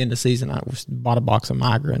end of season. Bought a box of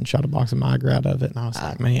Migra and shot a box of Migra out of it, and I was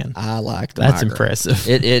like, man, I like the that's Migra. impressive.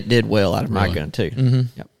 It did well out of my gun too. Mm-hmm.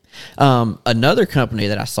 Yep. Another company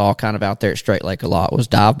that I saw kind of out there at Straight Lake a lot was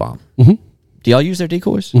Dive Bomb. Mm-hmm. Do y'all use their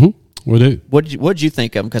decoys? Mm-hmm. We do. What'd you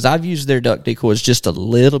think of them? Because I've used their duck decoys just a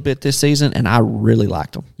little bit this season, and I really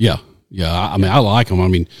liked them. Yeah. I mean, I like them. I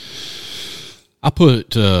mean, I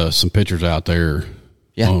put some pictures out there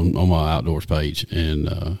on my outdoors page,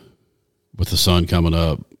 and with the sun coming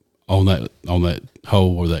up on that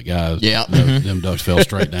hole where that guy, them ducks fell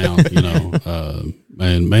straight down. You know,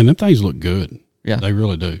 and man, them things look good. Yeah, they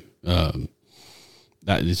really do.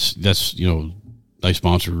 That's you know, they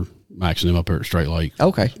sponsor Max and them up here at Straight Lake.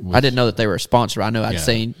 Okay, I didn't know that they were a sponsor. I know I'd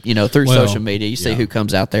seen through social media. You see who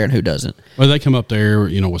comes out there and who doesn't. Well, they come up there,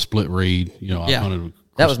 with split reed. I hunted.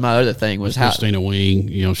 That was my other thing was how Christina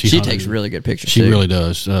Wing. she takes really good pictures. She too. really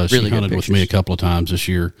does. She really hunted with me a couple of times this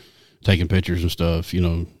year, taking pictures and stuff.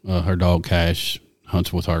 Her dog Cash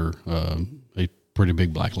hunts with her. A pretty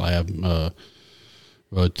big black lab.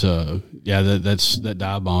 That's that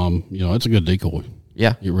Dive Bomb. It's a good decoy.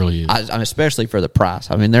 Yeah, it really is. Especially for the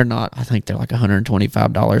price. I mean, they're not. I think they're like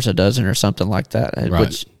 $125 a dozen or something like that. Right.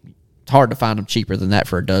 Which it's hard to find them cheaper than that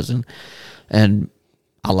for a dozen. And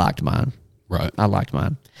I liked mine. Right. I liked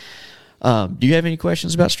mine. Do you have any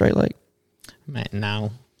questions about Straight Lake? Man,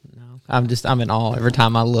 no. I'm in awe every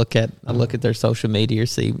time I look at their social media or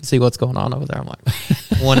see what's going on over there. I'm like,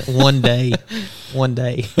 one day.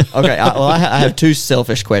 Okay. I have 2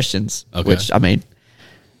 selfish questions. Okay. Which, I mean,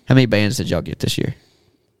 how many bands did y'all get this year?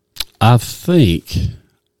 I think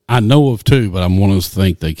I know of 2, but I'm one of those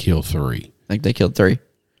think they killed 3. I think they killed 3.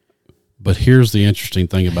 But here's the interesting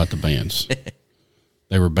thing about the bands.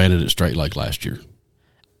 They were banded at Straight Lake last year.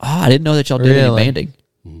 Oh, I didn't know that y'all did any banding.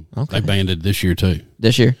 Okay. They banded this year too.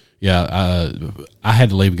 This year? Yeah, I had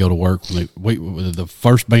to leave and go to work. The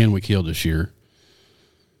first band we killed this year,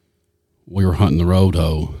 we were hunting the road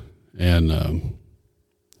hoe, and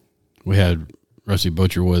we had Rusty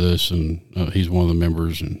Butcher with us, and he's one of the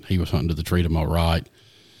members, and he was hunting to the tree to my right.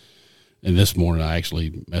 And this morning I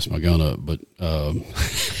actually messed my gun up, but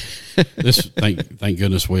this thank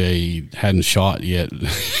goodness we hadn't shot yet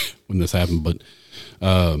when this happened, but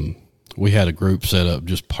we had a group set up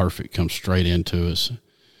just perfect, come straight into us,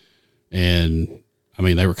 and I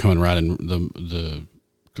mean they were coming right in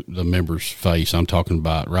the member's face. I'm talking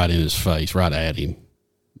about right in his face, right at him.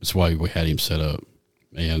 That's why we had him set up,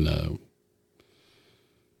 and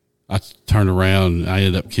I turned around and I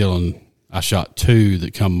ended up killing. I shot 2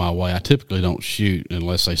 that come my way. I typically don't shoot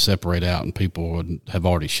unless they separate out and people have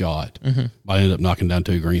already shot. Mm-hmm. But I ended up knocking down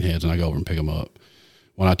 2 greenheads, and I go over and pick them up.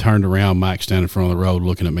 When I turned around, Mike standing in front of the road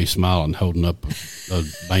looking at me, smiling, holding up a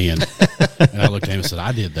band. And I looked at him and said,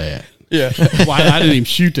 I did that. Yeah. Why? I didn't even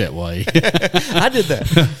shoot that way. I did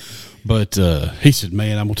that. But he said,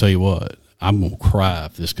 man, I'm going to tell you what. I'm going to cry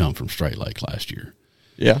if this come from Straight Lake last year.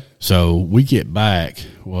 Yeah. So we get back.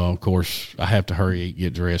 Well, of course, I have to hurry,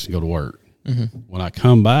 get dressed, and go to work. Mm-hmm. When I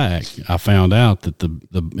come back, I found out that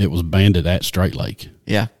it was banded at Straight Lake.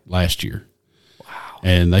 Yeah. Last year. Wow.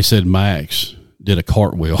 And they said Max did a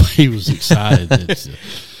cartwheel. He was excited.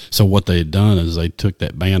 So what they had done is they took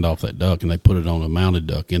that band off that duck and they put it on a mounted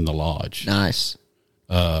duck in the lodge. Nice.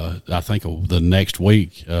 I think the next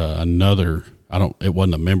week, another It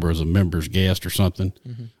wasn't a member, it was a member's guest or something.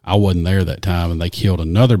 I wasn't there that time, and they killed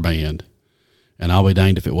another band. And I'll be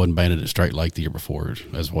danged if it wasn't banded at Straight Lake the year before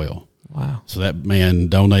as well. Wow. So that man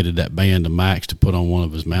donated that band to Max to put on one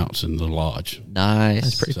of his mounts in the lodge. Nice.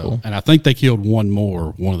 That's pretty cool. And I think they killed one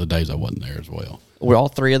more one of the days I wasn't there as well. Were all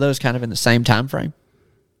three of those kind of in the same time frame?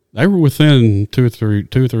 They were within 2 or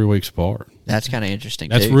 3 weeks apart. That's kind of interesting.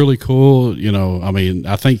 That's too. really cool. You know, I mean,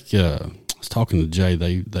 I think I was talking to Jay.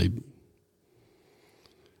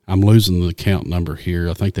 I'm losing the count number here.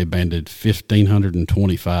 I think they banded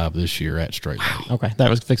 1,525 this year at Straight Lake. Okay, that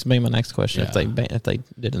was fixing to be my next question. Yeah. If they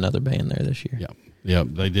did another band there this year. Yeah,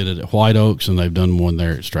 they did it at White Oaks, and they've done one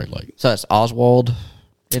there at Straight Lake. So that's Oswald.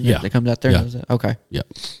 Yeah. That comes out there. Yeah. And does it? Okay. Yeah,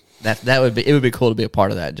 That would be. It would be cool to be a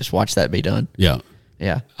part of that. Just watch that be done. yeah.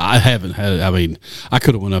 Yeah. I haven't had it. I mean, I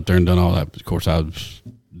could have went up there and done all that. Of course,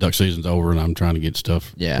 duck season's over, and I'm trying to get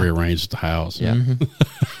stuff rearranged at the house. Yeah.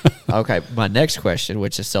 Okay. My next question,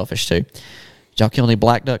 which is selfish too. Did y'all kill any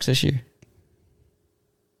black ducks this year?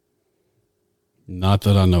 Not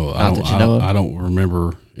that I know of. Not that you know of? I don't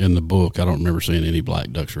remember in the book. I don't remember seeing any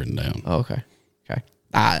black ducks written down. Oh, okay. Okay.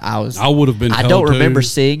 I would have been. I told don't remember to.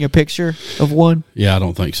 seeing a picture of one. Yeah, I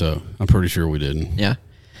don't think so. I'm pretty sure we didn't. Yeah.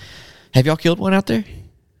 Have y'all killed one out there?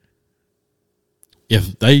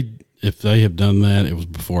 If they have done that, it was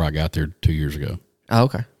before I got there 2 years ago. Oh,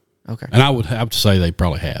 okay. Okay. And I would have to say they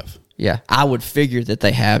probably have. Yeah, I would figure that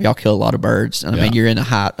they have. Y'all kill a lot of birds. I mean, you're in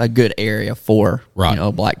a good area for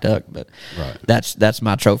a black duck. But that's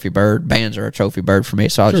my trophy bird. Bands are a trophy bird for me.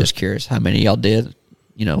 So I was just curious how many of y'all did,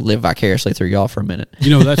 live vicariously through y'all for a minute.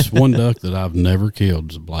 That's one duck that I've never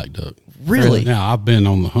killed is a black duck. Really? Now I've been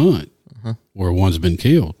on the hunt where one's been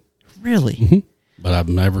killed. Really? But I've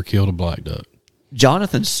never killed a black duck.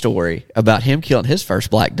 Jonathan's story about him killing his first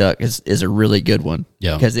black duck is a really good one.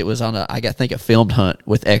 Yeah. Because it was on a filmed hunt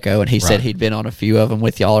with Echo, and he said he'd been on a few of them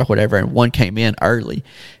with y'all or whatever, and one came in early,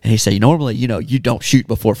 and he said, normally, you don't shoot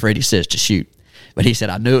before Freddie says to shoot. But he said,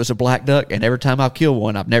 I knew it was a black duck, and every time I've killed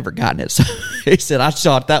one, I've never gotten it. So he said, I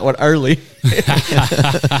shot that one early.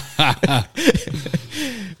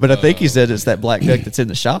 But I think he said it's that black duck that's in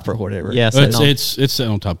the shop or whatever. Yeah, it's set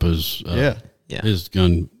on top of his his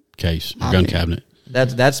gun case, gun cabinet.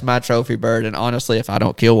 That's my trophy bird, and honestly, if I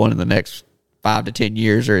don't kill one in the next 5 to 10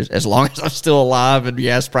 years, or as long as I'm still alive and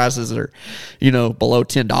gas prices are, below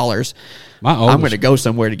 $10, I'm going to go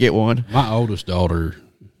somewhere to get one. My oldest daughter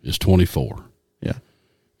is 24. Yeah,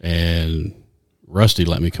 and Rusty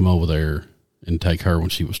let me come over there and take her when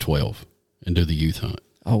she was 12 and do the youth hunt.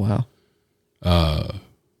 Oh wow.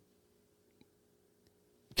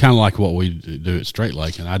 Kind of like what we do at Straight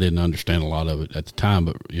Lake, and I didn't understand a lot of it at the time,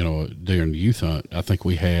 but during the youth hunt, I think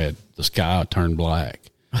we had the sky turn black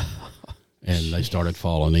and they started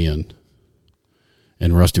falling in,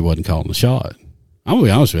 and Rusty wasn't calling the shot. I'm gonna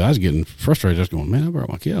be honest with you, I was getting frustrated, just going, man, I brought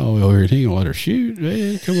my kid all the way over here, he gonna let her shoot,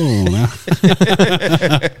 man, come on now.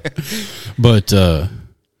 But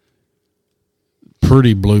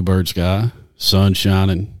pretty bluebird sky, sun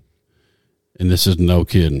shining, and this is no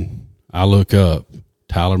kidding. I look up,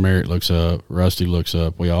 Tyler Merritt looks up, Rusty looks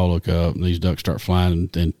up, we all look up, and these ducks start flying,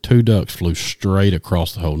 and 2 ducks flew straight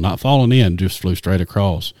across the hole, not falling in, just flew straight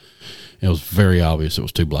across. It was very obvious it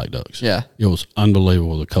was 2 black ducks. Yeah. It was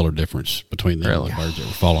unbelievable, the color difference between them and the birds that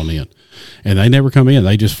were falling in. And they never come in.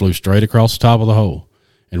 They just flew straight across the top of the hole.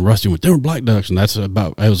 And Rusty went, they were black ducks, and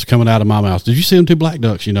it was coming out of my mouth. Did you see them 2 black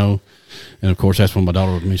ducks, And, of course, that's when my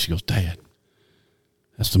daughter was with me. She goes, Dad,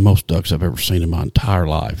 that's the most ducks I've ever seen in my entire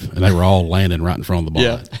life. And they were all landing right in front of the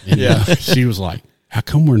blind. Yeah. And she was like, how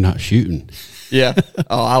come we're not shooting? Yeah.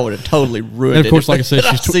 Oh, I would have totally ruined it. And of course, like I said,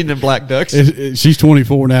 she's seen them black ducks. She's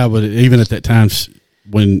 24 now, but even at that time,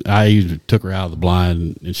 when I took her out of the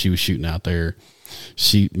blind and she was shooting out there,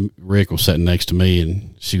 Rick was sitting next to me,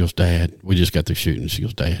 and she goes, Dad, we just got through shooting. She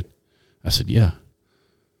goes, Dad. I said, yeah.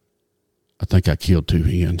 I think I killed 2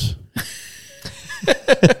 hens.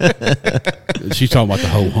 She's talking about the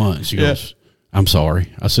whole hunt. She goes, I'm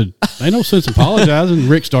sorry. I said, ain't no sense apologizing.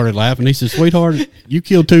 Rick started laughing. He said, sweetheart, you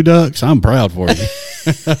killed 2 ducks. I'm proud for you.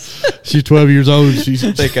 She's 12 years old. I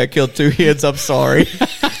think I killed 2 hens. I'm sorry.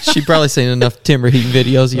 She probably seen enough timber heating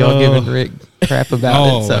videos of y'all giving Rick crap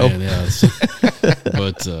about it. So. Man, yeah.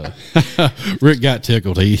 But Rick got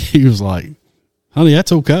tickled. He was like, honey,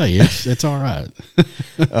 that's okay. It's all right.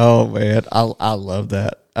 Oh, man. I love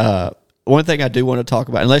that. One thing I do want to talk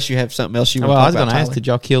about, unless you have something else you want to talk about. I was going to ask, did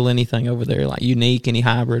y'all kill anything over there, like unique, any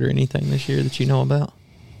hybrid or anything this year that you know about?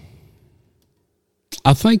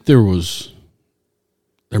 I think there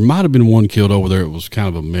might have been one killed over there. It was kind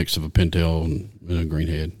of a mix of a pintail and a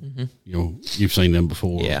greenhead. Mm-hmm. You've seen them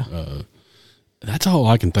before. Yeah. That's all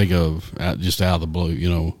I can think of, just out of the blue,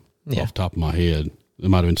 Yeah. off the top of my head. It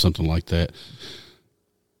might have been something like that.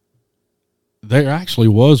 There actually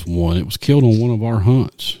was one. It was killed on one of our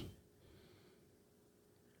hunts.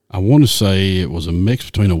 I want to say it was a mix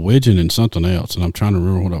between a widgeon and something else, and I'm trying to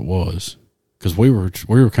remember what it was, because we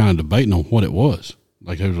were kind of debating on what it was.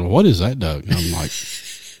 Like, they was like, what is that, Doug? And I'm like,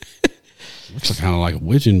 looks kind of like a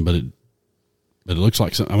widgeon, but it looks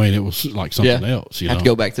like something. I mean, it was like something else. Have to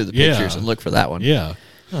go back through the pictures and look for that one. Yeah.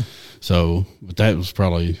 Huh. So, but that was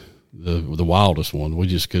probably the wildest one. We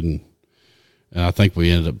just couldn't. And I think we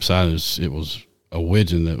ended up deciding it was a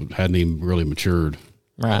widgeon that hadn't even really matured.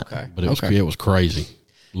 Right. Okay. But it was crazy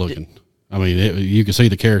looking. I mean, you could see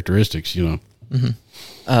the characteristics,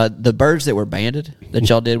 Mm-hmm. The birds that were banded that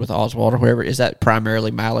y'all did with Oswald or whatever, is that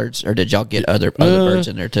primarily mallards, or did y'all get other birds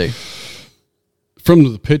in there too?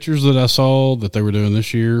 From the pictures that I saw that they were doing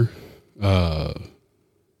this year, I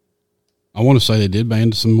want to say they did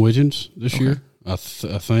band some widgeons this year. I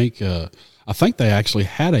think they actually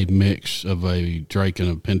had a mix of a drake and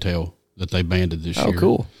a pintail that they banded this year. Oh,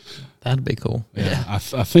 cool. That'd be cool. Yeah. I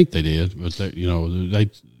think they did, but they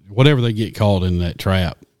whatever they get caught in that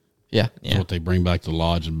trap. Yeah. Is what they bring back to the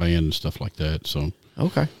lodge and band and stuff like that. So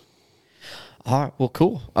okay. All right. Well,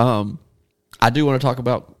 cool. I do want to talk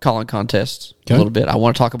about calling contests a little bit. I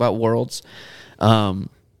want to talk about Worlds. It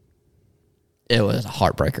was a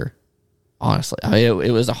heartbreaker, honestly. I mean,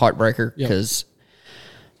 it was a heartbreaker because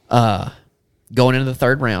going into the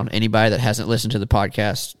third round, anybody that hasn't listened to the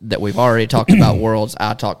podcast that we've already talked about Worlds,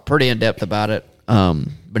 I talked pretty in depth about it.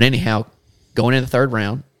 But anyhow, going into the third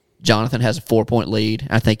round, Jonathan has a 4-point lead.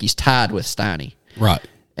 I think he's tied with Steiny. right,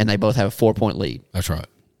 And they both have a 4-point lead. that's right.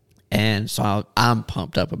 And so I'm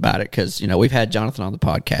pumped up about it because, we've had Jonathan on the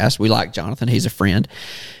podcast. We like Jonathan. He's a friend.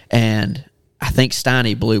 And I think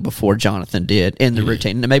Steiny blew before Jonathan did in the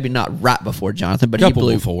routine. Maybe not right before Jonathan, but Couple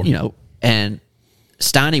he blew before. And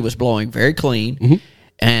Steiny was blowing very clean.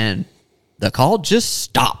 And the call just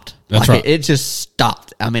stopped. That's right. right. It just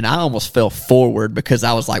stopped. I mean, I almost fell forward because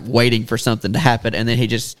I was like waiting for something to happen. And then he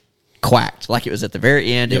just quacked like it was at the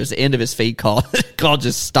very end. It was the end of his feed call. The call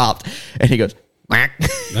just stopped. And he goes, quack.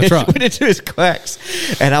 That's right. Went into his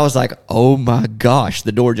quacks. And I was like, oh my gosh,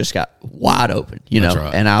 the door just got wide open, That's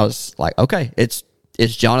right. And I was like, okay, it's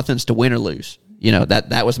Jonathan's to win or lose.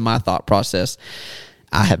 That was my thought process.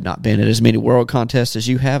 I have not been at as many world contests as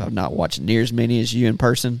you have. I've not watched near as many as you in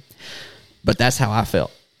person, but that's how I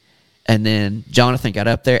felt. And then Jonathan got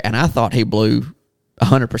up there and I thought he blew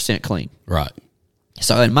 100% clean. Right.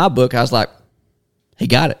 So in my book, I was like, he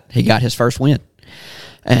got it. He got his first win.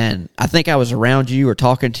 And I think I was around you or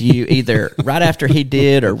talking to you either right after he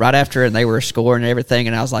did or right after, and they were scoring and everything.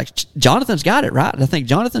 And I was like, Jonathan's got it, right? And I think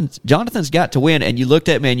Jonathan's got to win. And you looked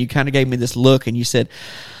at me and you kind of gave me this look and you said,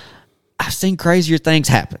 I've seen crazier things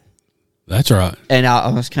happen. That's right. And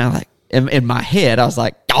I was kind of like, in my head, I was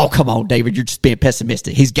like, oh, come on, David, you're just being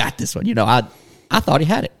pessimistic. He's got this one. I thought he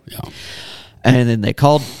had it. Yeah. And then they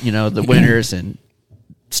called, the winners, and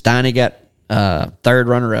Steiny got third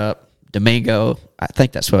runner-up. Domingo, I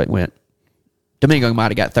think that's what it went. Domingo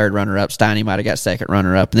might have got third runner-up. Steiny might have got second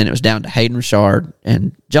runner-up. And then it was down to Hayden Richard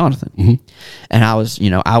and Jonathan. And I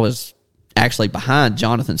was actually behind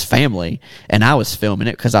Jonathan's family, and I was filming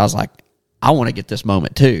it because I was like, I want to get this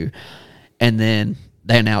moment too. And then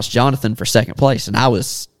they announced Jonathan for second place, and I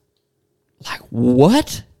was like,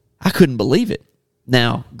 what? I couldn't believe it.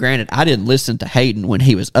 Now, granted, I didn't listen to Hayden when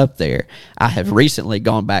he was up there. I have recently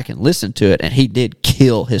gone back and listened to it, and he did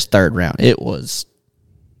kill his third round. It was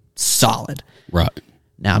solid. Right.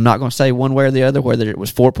 Now, I'm not going to say one way or the other whether it was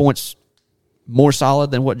 4 points more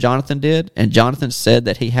solid than what Jonathan did, and Jonathan said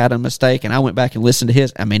that he had a mistake, and I went back and listened to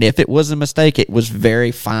his. I mean, if it was a mistake, it was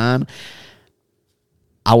very fine.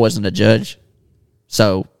 I wasn't a judge,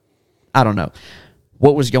 so I don't know.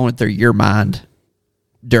 What was going through your mind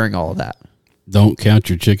during all of that? Don't count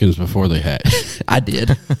your chickens before they hatch. I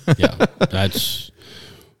did. Yeah, that's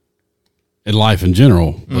in life in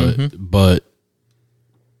general, but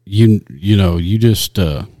you just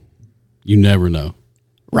you never know.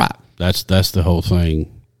 Right. That's the whole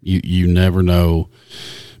thing. You never know,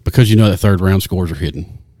 because that third round scores are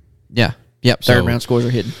hidden. Yeah. Yep. Third round scores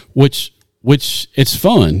are hidden. Which it's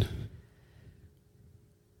fun.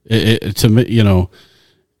 It to me,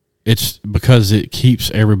 it's because it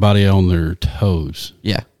keeps everybody on their toes.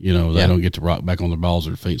 Yeah. They don't get to rock back on their balls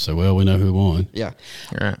or their feet and say, well, we know who won. Yeah.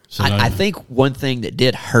 Right. So I think one thing that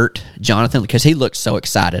did hurt Jonathan, because he looked so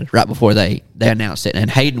excited right before they announced it, and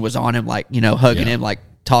Hayden was on him, like, hugging him, like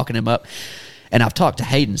talking him up. And I've talked to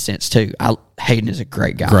Hayden since too. Hayden is a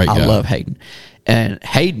great guy. Great guy. I love Hayden. And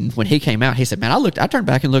Hayden, when he came out, he said, "Man, I turned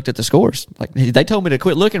back and looked at the scores. Like they told me to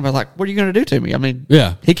quit looking. But I was like, what are you going to do to me? I mean,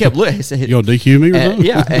 Yeah. He kept looking. He said, You gonna DQ me or something?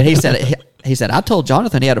 yeah." And he said, I told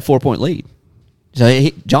Jonathan he had a 4-point lead. So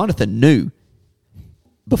Jonathan knew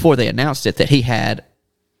before they announced it that he had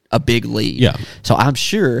a big lead. Yeah. So I'm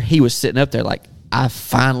sure he was sitting up there like, I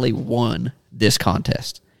finally won this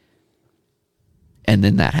contest. And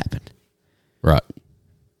then that happened. Right.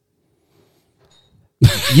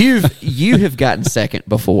 You have gotten second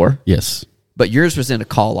before, Yes. but yours was in a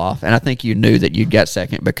call off, and I think you knew that you'd got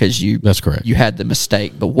second because That's correct. You had the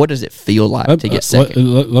mistake. But what does it feel like to get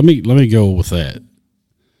second? Let me go with that.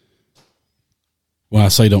 When I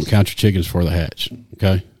say don't count your chickens before they hatch,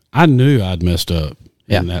 okay? I knew I'd messed up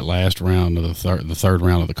in that last round of the third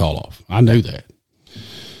round of the call off. I knew that.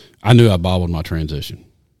 I knew I bobbled my transition.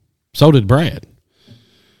 So did Brad.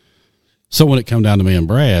 So when it come down to me and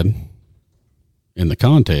Brad in the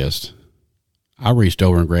contest, I reached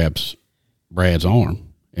over and grabbed Brad's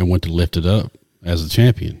arm and went to lift it up as the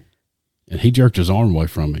champion. And he jerked his arm away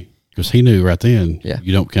from me because he knew right then,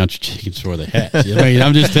 you don't count your chickens before they hatch. I mean,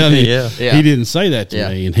 I'm just telling you, he didn't say that to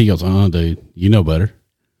me. And he goes, dude, you know better.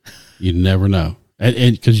 You never know.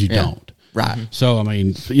 And because you don't. Right. So, I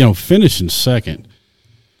mean, finishing second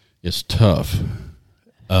is tough.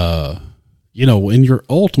 And your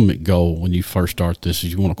ultimate goal when you first start this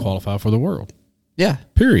is you want to qualify for the world. Yeah.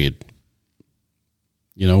 Period.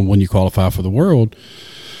 When you qualify for the world,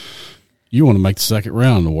 you want to make the second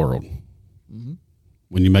round in the world. Mm-hmm.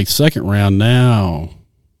 When you make the second round, now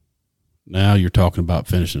you're talking about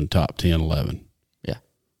finishing the top 10, 11. Yeah.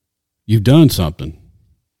 You've done something.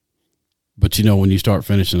 But, when you start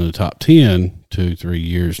finishing in the top 10, 2-3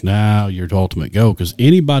 years, now your ultimate goal, because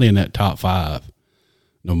anybody in that top 5,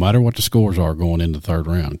 no matter what the scores are going into the third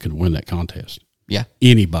round, could win that contest. Yeah.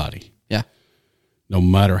 Anybody. Yeah. No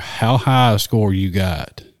matter how high a score you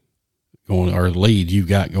got going or lead you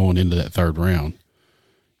got going into that third round,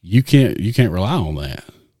 you can't rely on that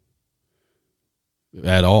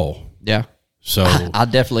at all. Yeah. So I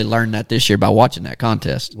definitely learned that this year by watching that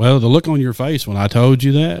contest. Well, the look on your face when I told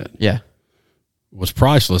you that, was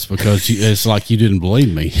priceless because it's like you didn't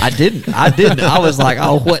believe me. I didn't. I was like,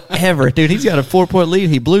 oh, whatever, dude. He's got a 4-point lead.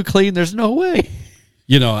 He blew clean. There's no way.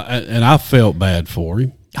 And I felt bad for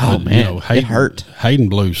him. Oh, but, man, it hurt. Hayden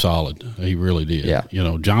blew solid. He really did. Yeah.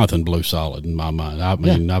 Jonathan blew solid in my mind. I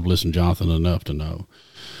mean, I've listened to Jonathan enough to know.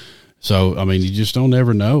 So, I mean, you just don't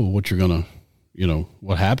ever know what you're going to,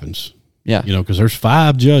 what happens. Yeah. Because there's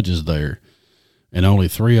 5 judges there and only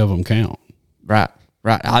 3 of them count. Right.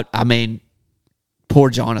 I mean, poor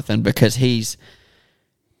Jonathan, because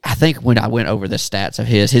I think when I went over the stats of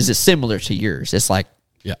his is similar to yours. It's like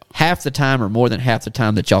half the time or more than half the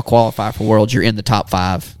time that y'all qualify for Worlds, you're in the top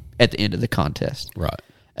 5 at the end of the contest. Right.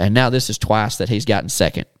 And now this is twice that he's gotten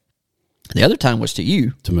second. The other time was to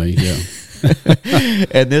you. To me, yeah.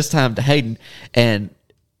 And this time to Hayden. And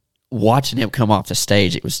watching him come off the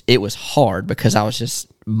stage, it was hard because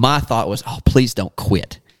my thought was, oh, please don't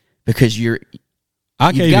quit. Because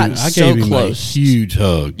I gave him close. A huge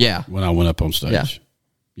hug Yeah. when I went up on stage,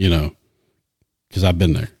 because I've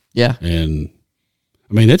been there. Yeah. And,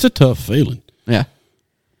 I mean, it's a tough feeling. Yeah.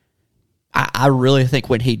 I really think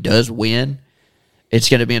when he does win, it's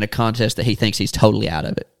going to be in a contest that he thinks he's totally out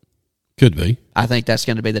of it. Could be. I think that's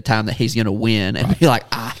going to be the time that he's going to win and be like,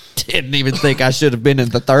 I didn't even think I should have been in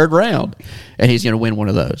the third round. And he's going to win one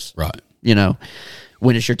of those. Right.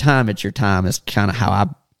 When it's your time, is kind of how I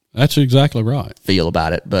That's exactly right. feel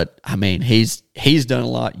about it. But, I mean, he's done a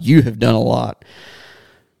lot. You have done a lot.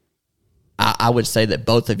 I would say that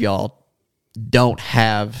both of y'all don't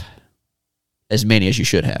have as many as you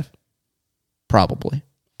should have. Probably.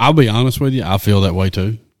 I'll be honest with you. I feel that way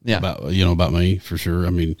too. Yeah. About me for sure. I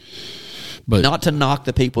mean, but not to knock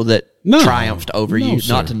the people that triumphed over you,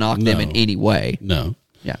 sir. not to knock them in any way. No.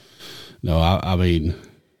 Yeah. No, I mean,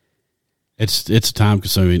 it's time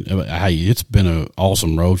consuming. Hey, it's been an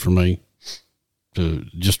awesome road for me to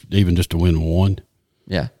just to win one.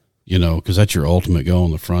 Yeah. Because that's your ultimate goal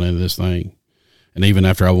on the front end of this thing. And even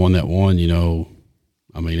after I won that one,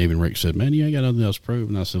 I mean, even Rick said, man, you ain't got nothing else to prove.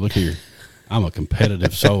 And I said, look here, I'm a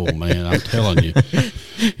competitive soul, man. I'm telling you,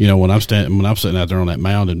 when I'm sitting out there on that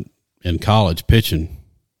mound in college pitching,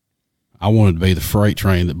 I wanted to be the freight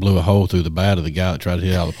train that blew a hole through the bat of the guy that tried to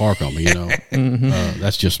hit out of the park on me,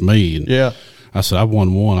 That's just me. And I said, I've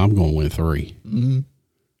won one. I'm going to win 3. Mm-hmm.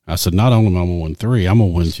 I said, not only am I going to win 3, I'm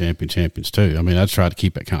going to win champions too. I mean, I try to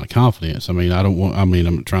keep that kind of confidence. I mean, I'm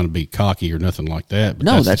not trying to be cocky or nothing like that. But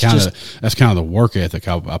No, that's kind of the work ethic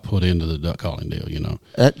I put into the duck calling deal, you know.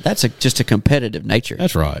 That's just a competitive nature.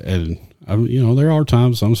 That's right. And, you know, there are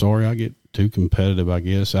times, I'm sorry, I get too competitive, I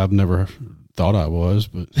guess. I've never thought I was,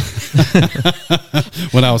 but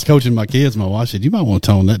when I was coaching my kids, my wife said, you might want to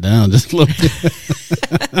tone that down just a little bit.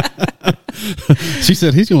 She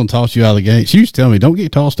said, he's going to toss you out of the game. She used to tell me, don't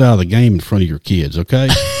get tossed out of the game in front of your kids, okay?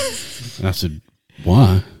 And I said,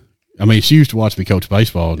 why? I mean, she used to watch me coach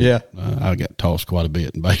baseball. And, Yeah. I got tossed quite a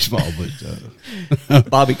bit in baseball, but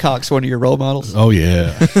Bobby Cox, one of your role models. oh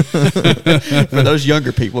yeah. For those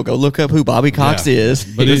younger people, go look up who Bobby Cox Yeah. is.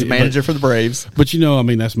 But He was a manager for the Braves. But you know, I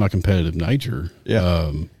mean, that's my competitive nature.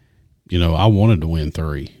 Yeah. You know, I wanted to win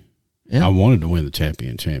 3. Yeah. I wanted to win the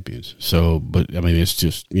champions. So, but I mean, it's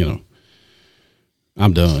just, you know,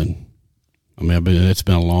 I'm done. I mean, it's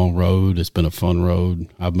been a long road. It's been a fun road.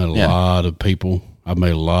 I've met a lot of people. I've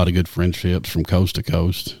made a lot of good friendships from coast to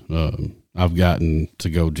coast. I've gotten to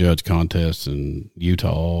go judge contests in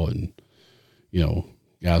Utah, and, you know,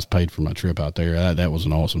 guys paid for my trip out there. That was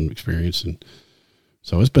an awesome experience. And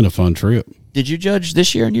so it's been a fun trip. Did you judge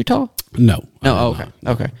this year in Utah? No. No. Okay.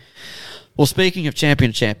 Okay. Well, speaking of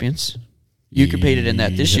champions, you competed in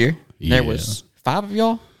that this year. There was 5 of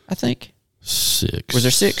y'all, I think. 6. Was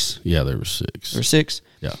there 6? Yeah, there were 6. There were 6?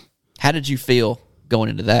 Yeah. How did you feel going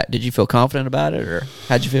into that? Did you feel confident about it, or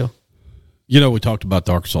how'd you feel? You know, we talked about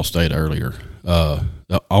the Arkansas State earlier.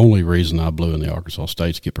 The only reason I blew in the Arkansas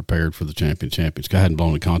State to get prepared for the champions, because I hadn't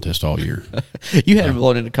blown a contest all year. You hadn't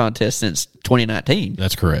blown in a contest since 2019.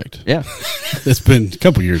 That's correct. Yeah. It's been a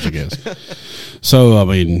couple years, I guess. So, I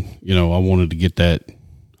mean, you know, I wanted to get that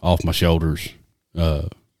off my shoulders,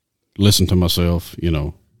 listen to myself, you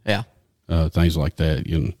know, Yeah. things like that,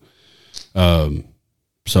 you know.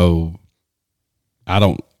 So I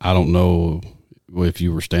don't know if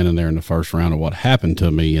you were standing there in the first round or what happened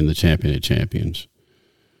to me in the Champion of Champions.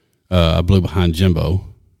 I blew behind Jimbo.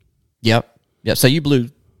 Yep. Yeah. So you blew.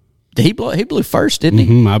 Did he blow? He blew first, didn't he?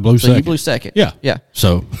 Mm-hmm, I blew So second. you blew second. Yeah. Yeah.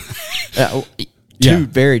 So Two Yeah.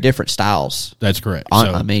 very different styles. that's correct.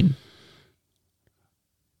 I mean,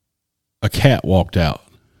 a cat walked out.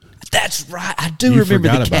 that's right. I do You remember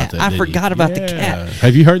forgot the cat. about that, I didn't forgot you? about the Yeah. cat.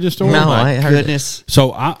 Have you heard this story? No, I My ain't heard it. goodness.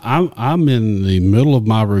 So I'm in the middle of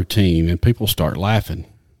my routine and people start laughing.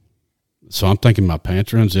 So I'm thinking my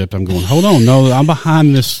pants are unzipped. I'm going, hold on, no, I'm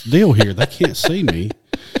behind this deal here. They can't see me.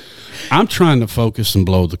 I'm trying to focus and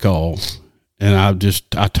blow the call, and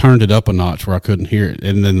I turned it up a notch where I couldn't hear it,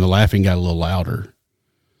 and then the laughing got a little louder.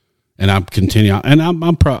 And I'm continuing, and I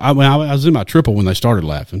was in my triple when they started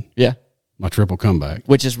laughing. Yeah. My triple comeback,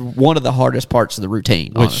 Which is one of the hardest parts of the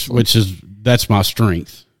routine. Honestly. that's my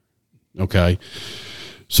strength. Okay,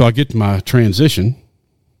 so I get to my transition,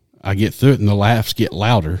 I get through it, and the laughs get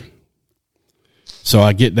louder. So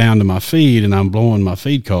I get down to my feed, and I'm blowing my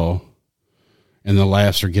feed call, and the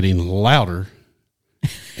laughs are getting louder.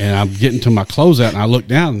 And I'm getting to my closeout, and I look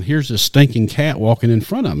down, and here's this stinking cat walking in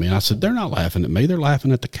front of me. And I said, they're not laughing at me; they're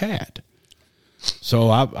laughing at the cat. So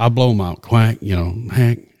I blow my quack, you know,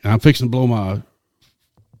 and I'm fixing to blow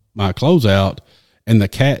my closeout, and the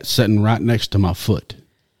cat's sitting right next to my foot.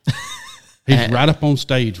 He's right up on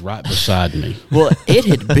stage, right beside me. Well, it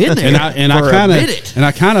had been there I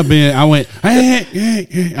went,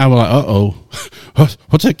 hey. I was like, uh-oh,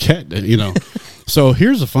 what's that cat? You know. So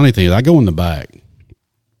here's the funny thing: I go in the back,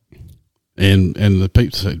 and the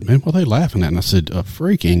people said, "Man, what are they laughing at?" And I said, "A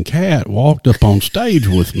freaking cat walked up on stage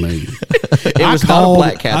with me." It was not a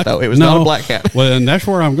black cat, though. It was not a black cat. Well, and that's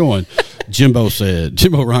where I'm going. Jimbo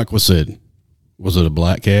Ronquist said, "Was it a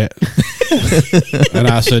black cat?" And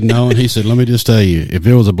I said, "No." And he said, "Let me just tell you, if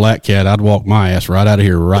it was a black cat, I'd walk my ass right out of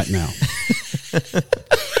here right now."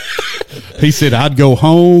 He said, "I'd go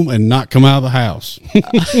home and not come out of the house."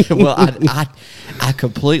 Well, I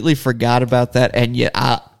completely forgot about that, and yet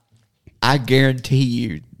I guarantee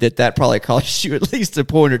you that probably cost you at least a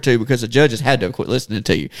point or two, because the judges had to quit listening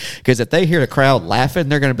to you. Because if they hear a crowd laughing,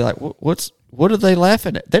 they're going to be like, what are they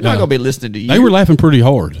laughing at? They're not going to be listening to you. They were laughing pretty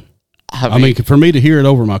hard. I mean, for me to hear it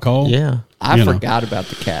over my call. Yeah. I forgot about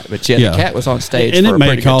the cat, but the cat was on stage and for it a may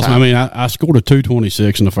pretty cost good me. time. I mean, I scored a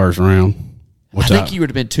 226 in the first round. I think you would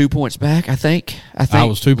have been 2 points back. I think I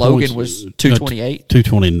was 2 Logan points. was 228.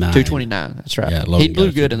 229. 229. That's right. Yeah, Logan he blew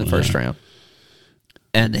got good in the first round,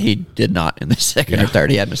 and he did not in the second or third.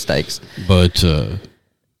 He had mistakes. But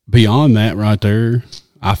beyond that, right there,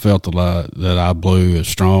 I felt that I blew as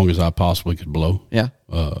strong as I possibly could blow. Yeah.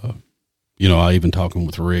 You know, I even talking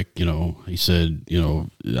with Rick, you know, he said, you know,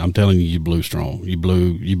 I'm telling you, you blew strong. You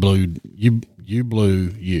You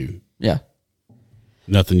blew you. Yeah.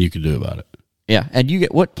 Nothing you could do about it. Yeah. And you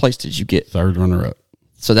get, what place did you get? Third runner up.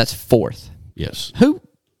 So that's fourth. Yes. Who?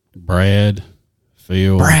 Brad,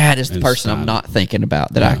 Phil. Brad is the and person I'm Steiner. not thinking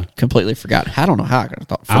about that I completely forgot. I don't know how I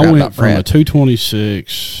forgot I about went from Brad. a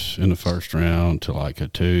 226 in the first round to like a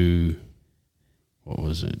 2. What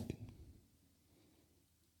was it?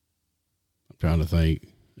 I'm trying to think.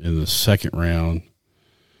 In the second round,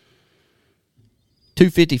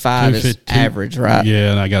 255 is 250 average, right?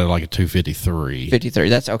 Yeah, and I got like a 253. 53.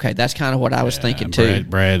 That's okay. That's kind of what I was thinking too.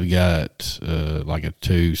 Brad got like a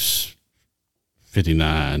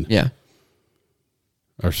 259 Yeah.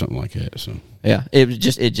 or something like that. So Yeah. It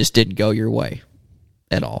just didn't go your way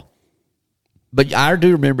at all. But I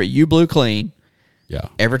do remember you blew clean yeah,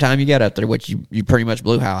 every time you got up there, which you pretty much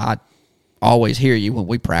blew how I always hear you when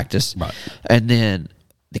we practice. Right. And then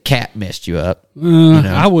the cat messed you up. know?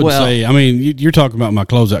 I would Well- say. I mean, you're talking about my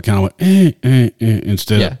closeout kind of went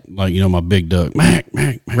instead of like my big duck. Mac.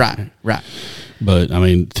 Right. But I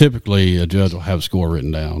mean, typically a judge will have a score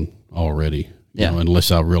written down already. Yeah.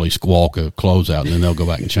 Unless I really squawk a closeout, and then they'll go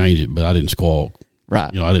back and change it. But I didn't squawk.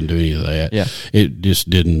 Right. I didn't do any of that. Yeah. It just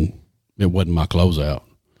didn't. It wasn't my closeout.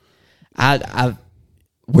 I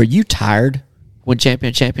were you tired when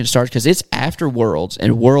Champion starts? Because it's after Worlds,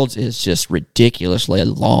 and Worlds is just ridiculously a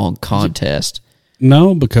long contest.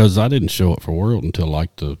 No, because I didn't show up for World until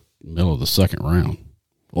like the middle of the second round.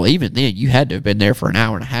 Well, even then, you had to have been there for an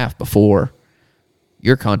hour and a half before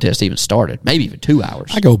your contest even started, maybe even 2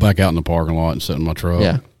 hours. I go back out in the parking lot and sit in my truck.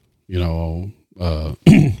 Yeah.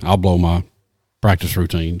 I'll blow my practice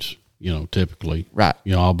routines, typically. Right.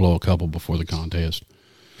 I'll blow a couple before the contest.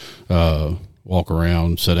 Walk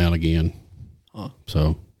around, sit down again.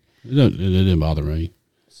 So it didn't bother me.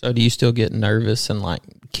 So do you still get nervous and like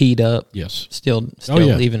keyed up? Yes. Still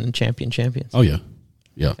yeah. even in champions? Oh, yeah.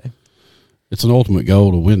 Yeah. Okay. It's an ultimate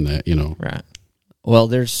goal to win that, Right. Well,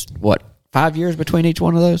 there's, 5 years between each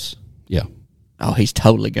one of those? Yeah. Oh, he's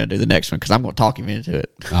totally going to do the next one because I'm going to talk him into it.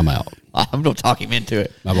 I'm out. I'm going to talk him into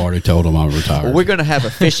it. I've already told him I'm retired. Well, we're going to have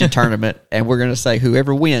a fishing tournament, and we're going to say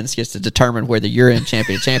whoever wins gets to determine whether you're in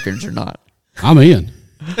champions or not. I'm in.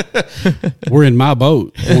 We're in my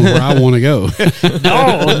boat where I want to go.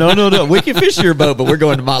 No. We can fish your boat, but we're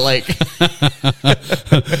going to my lake.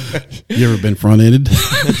 You ever been front-ended?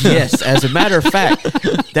 Yes, as a matter of fact,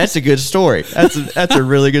 that's a good story. That's a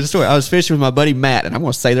really good story. I was fishing with my buddy Matt, and I'm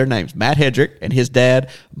going to say their names: Matt Hedrick and his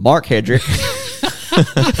dad, Mark Hedrick.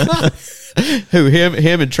 Who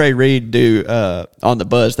him and Trey Reed do on the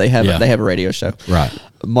Buzz. They have a radio show. Right.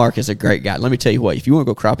 Mark is a great guy. Let me tell you what. If you want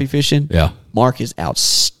to go crappie fishing, Mark is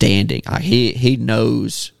outstanding. He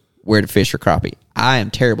knows where to fish for crappie. I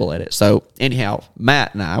am terrible at it. So anyhow,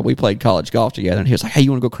 Matt and I, we played college golf together, and he was like, "Hey,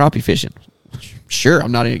 you want to go crappie fishing?" Sure,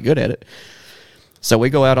 I'm not any good at it. So we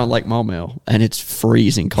go out on Lake Maumelle, and it's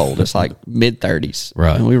freezing cold. It's like mid-30s.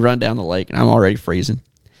 Right. And we run down the lake, and I'm already freezing.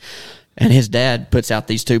 And his dad puts out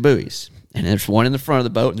these two buoys. And there's one in the front of the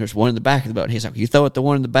boat, and there's one in the back of the boat. And he's like, "You throw at the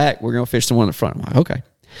one in the back, we're going to fish the one in the front." I'm like, "Okay."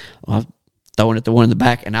 Well, I'm throwing at the one in the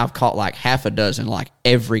back, and I've caught like half a dozen, like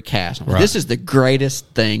every cast. I'm like, this is the greatest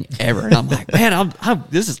thing ever. And I'm like, man,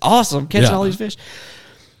 this is awesome, catching all these fish.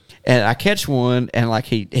 And I catch one, and like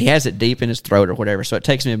he has it deep in his throat or whatever, so it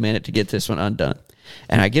takes me a minute to get this one undone.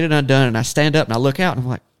 And I get it undone, and I stand up, and I look out, and I'm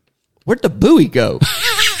like, where'd the buoy go?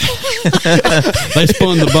 They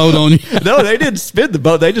spun the boat on you. No, they didn't spin the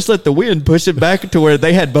boat. They just let the wind push it back to where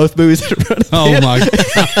they had both buoys in front of them. Oh, my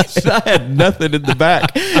gosh. And I had nothing in the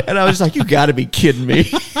back. And I was just like, you got to be kidding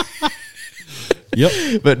me.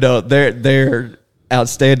 Yep. But no, they're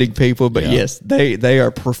outstanding people. But yes, they are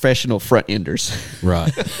professional front enders.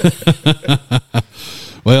 Right.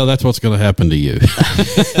 Well, that's what's going to happen to you.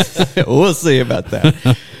 We'll see about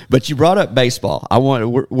that. But you brought up baseball.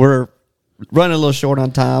 We're running a little short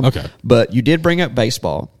on time. Okay. But you did bring up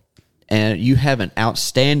baseball, and you have an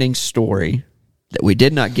outstanding story that we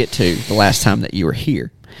did not get to the last time that you were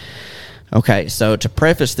here. Okay, so to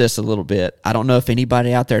preface this a little bit, I don't know if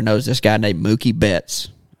anybody out there knows this guy named Mookie Betts.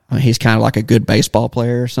 He's kind of like a good baseball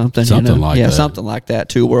player or something. Something like that. Something like that.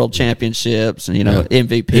 2 world championships and,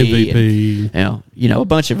 MVP. And, a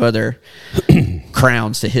bunch of other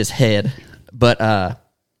crowns to his head. But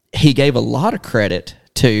he gave a lot of credit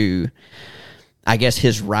to, I guess,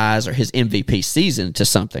 his rise or his MVP season to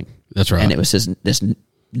something. That's right. And it was this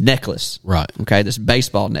necklace. Right. Okay, this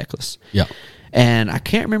baseball necklace. Yeah. And I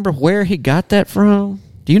can't remember where he got that from.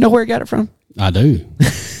 Do you know where he got it from? I do.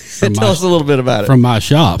 Tell us a little bit about it. From my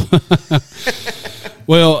shop.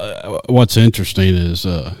 Well, what's interesting is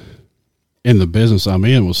in the business I'm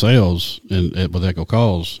in with sales and with Echo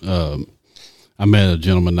Calls, I met a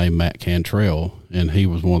gentleman named Matt Cantrell, and he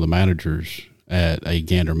was one of the managers at a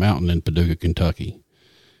Gander Mountain in Paducah, Kentucky.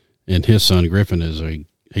 And his son Griffin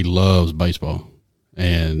he loves baseball,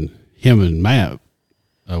 and him and Matt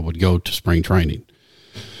would go to spring training.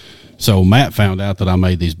 So Matt found out that I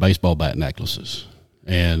made these baseball bat necklaces,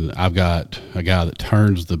 and I've got a guy that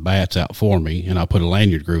turns the bats out for me, and I put a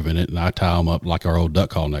lanyard groove in it, and I tie them up like our old duck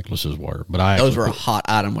call necklaces were. But those were a hot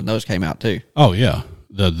item when those came out too. Oh yeah,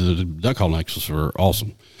 the duck call necklaces were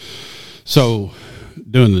awesome. So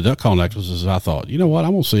doing the duck call necklaces, I thought, you know what,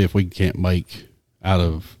 I'm gonna see if we can't make out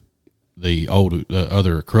of the old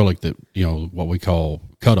other acrylic that what we call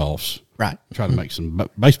cutoffs. Right. Try to make some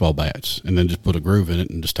baseball bats and then just put a groove in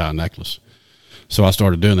it and just tie a necklace. So I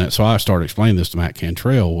started doing that. So I started explaining this to Matt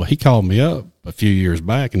Cantrell. Well, he called me up a few years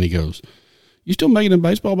back and he goes, "You still making them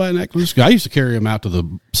baseball bat necklaces?" I used to carry them out to the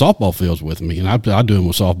softball fields with me, and I do them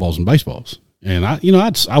with softballs and baseballs. And I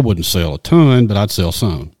wouldn't sell a ton, but I'd sell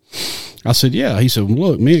some. I said, "Yeah." He said,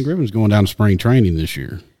 "Well, look, me and Griffin's going down to spring training this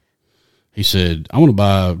year." He said, "I want to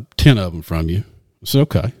buy 10 of them from you." I said,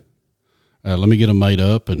 "Okay. Let me get them made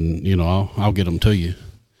up, and I'll get them to you."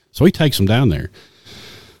 So he takes them down there,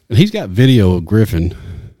 and he's got video of Griffin.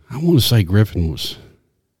 I want to say Griffin was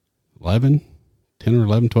 10 or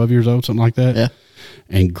 11, 12 years old, something like that. Yeah.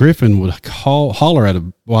 And Griffin would holler at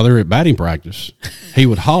him while they were at batting practice. He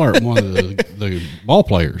would holler at one of the ball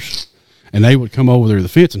players, and they would come over there to the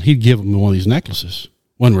fence, and he'd give them one of these necklaces.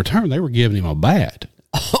 Well, in return, they were giving him a bat.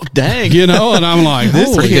 Oh, dang. And I'm like, This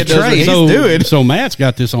holy kid knows what he's doing. So Matt's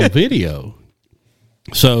got this on video.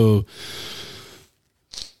 So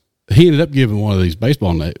he ended up giving one of these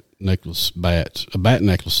baseball necklaces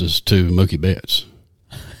to Mookie Betts.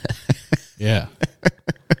 Yeah.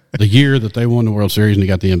 The year that they won the World Series and he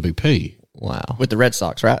got the MVP. Wow. With the Red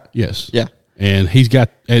Sox, right? Yes. Yeah. And he's got,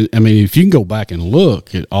 and I mean, if you can go back and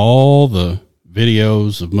look at all the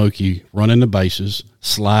videos of Mookie running the bases,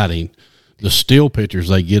 sliding, the still pictures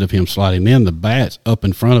they get of him sliding in, the bat's up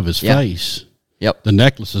in front of his face. Yep. The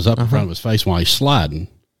necklace is up in front of his face while he's sliding,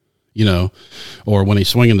 or when he's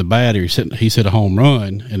swinging the bat, or he's hit a home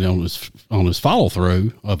run, and on his follow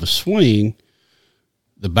through of a swing,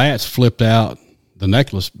 the bat's flipped out. The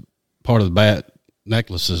necklace part of the bat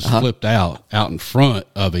necklace is flipped out in front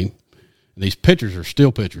of him. And these pictures are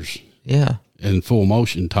still pictures. Yeah. In full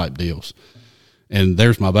motion type deals. And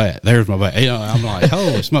there's my bat. I'm like,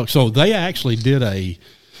 holy smoke. So they actually did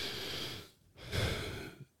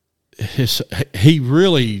he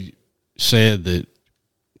really said that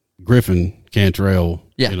Griffin Cantrell,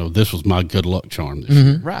 this was my good luck charm this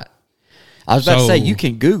year. Right. I was about to say, you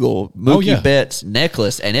can Google Mookie Betts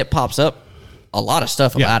necklace, and it pops up a lot of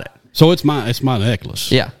stuff about it. So it's my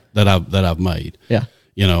necklace. Yeah. That I've made. Yeah.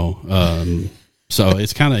 So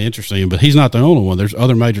it's kind of interesting, but he's not the only one. There's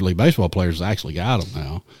other Major League Baseball players that actually got them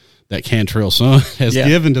now that Cantrell's son has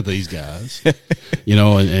given to these guys.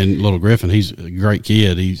 And little Griffin, he's a great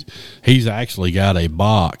kid. He's actually got a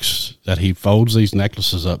box that he folds these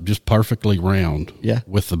necklaces up just perfectly round. Yeah.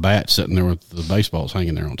 With the bat sitting there with the baseballs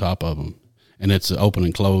hanging there on top of them. And it's an open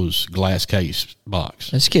and close glass case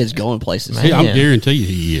box. This kid's going places. Man, I guarantee you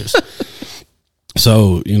he is.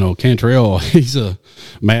 So, Cantrell,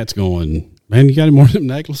 Matt's going, "Man, you got any more of them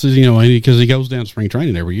necklaces?" Because he goes down to spring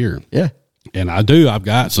training every year. Yeah. And I've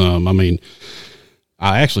got some. I mean,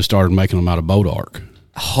 I actually started making them out of boat arc.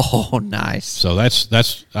 Oh, nice. So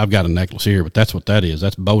I've got a necklace here, but that's what that is.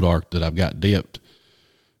 That's boat arc that I've got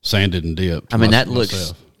sanded and dipped. I mean, that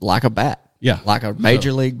looks like a bat. Yeah. Like a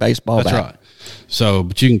Major League Baseball bat. That's right. So,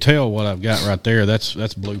 but you can tell what I've got right there.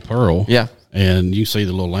 That's blue pearl. Yeah. And you see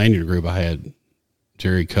the little lanyard groove I had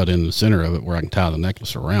Jerry cut in the center of it where I can tie the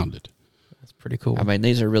necklace around it. That's pretty cool. I mean,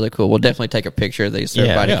 these are really cool. We'll definitely take a picture of these so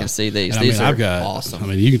everybody can see these. And these are I've got, awesome. I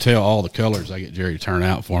mean, you can tell all the colors I get Jerry to turn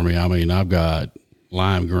out for me. I mean, I've got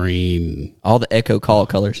lime green. All the Echo Call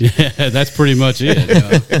colors. Yeah, that's pretty much it.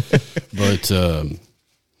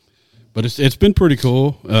 But it's been pretty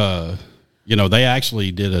cool. They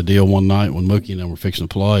actually did a deal one night when Mookie and them were fixing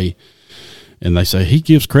to play, and they say he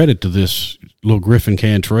gives credit to this little Griffin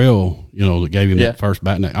Cantrell, that gave him that first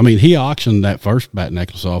bat necklace. I mean, he auctioned that first bat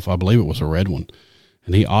necklace off. I believe it was a red one,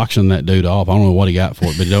 and he auctioned that dude off. I don't know what he got for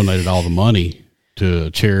it, but he donated all the money to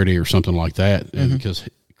a charity or something like that. And because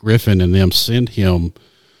Griffin and them send him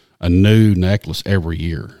a new necklace every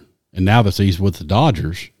year, and now that he's with the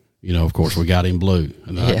Dodgers. Of course, we got him blue,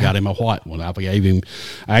 and then I got him a white one. I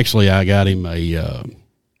got him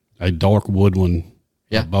a dark wood one,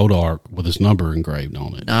 boat arc with his number engraved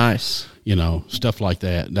on it. Nice. Stuff like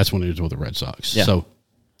that. That's when he was with the Red Sox. Yeah. So,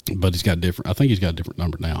 but I think he's got a different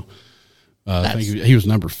number now. I think he was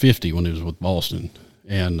number 50 when he was with Boston.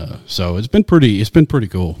 And so it's been pretty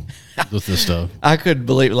cool with this stuff. I couldn't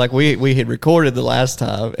believe it. Like we had recorded the last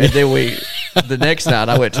time, and then the next night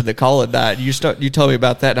I went to the call-in night. You told me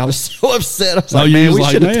about that, and I was so upset. I was like, man, we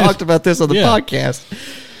should have talked about this on the podcast.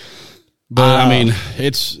 But I mean,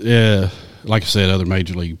 it's like I said, other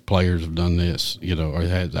major league players have done this. You know, or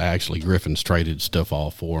had actually Griffin's traded stuff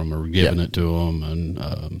off for them or given it to them,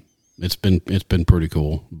 and it's been pretty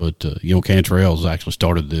cool. But you know, Cantrell's actually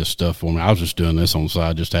started this stuff for me. I was just doing this on the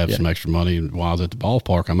side just to have some extra money. And while I was at the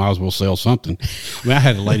ballpark, I might as well sell something. I mean, I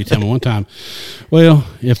had a lady tell me one time, well,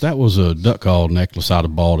 if that was a duck call necklace, I'd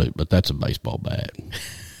have bought it, but that's a baseball bat.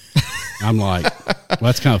 I'm like, well,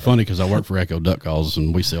 that's kind of funny because I work for Echo Duck Calls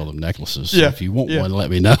and we sell them necklaces. So if you want one,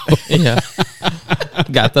 let me know. Yeah,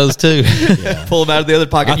 got those too. Yeah. Pull them out of the other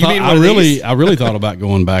pocket. I really thought about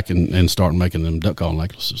going back and starting making them duck call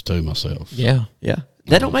necklaces too myself. Yeah.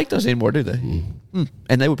 They don't make those anymore, do they?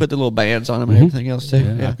 And they would put the little bands on them and everything else too.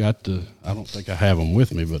 Yeah. I've got I don't think I have them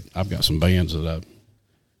with me, but I've got some bands that I'd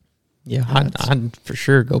for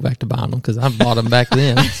sure go back to buying them because I bought them back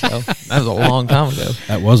then. So that was a long time ago.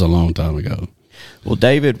 That was a long time ago. Well,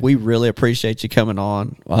 David, we really appreciate you coming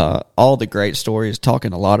on. All the great stories,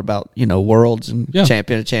 talking a lot about, you know, worlds and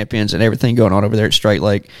champions and everything going on over there at Straight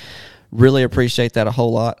Lake. Really appreciate that a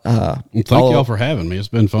whole lot. Thank y'all for having me. It's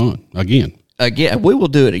been fun. Again, we will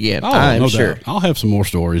do it again. I'm sure. I'll have some more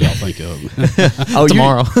stories I'll think of.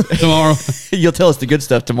 Tomorrow. Tomorrow. You'll tell us the good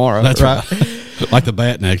stuff tomorrow. That's right. Like the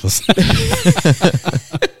bat necklace.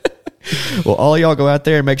 Well, all y'all go out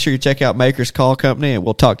there and make sure you check out Maker's Call Company, and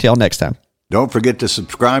we'll talk to y'all next time. Don't forget to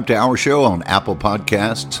subscribe to our show on Apple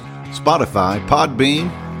Podcasts, Spotify, Podbean,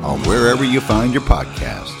 or wherever you find your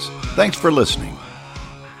podcasts. Thanks for listening.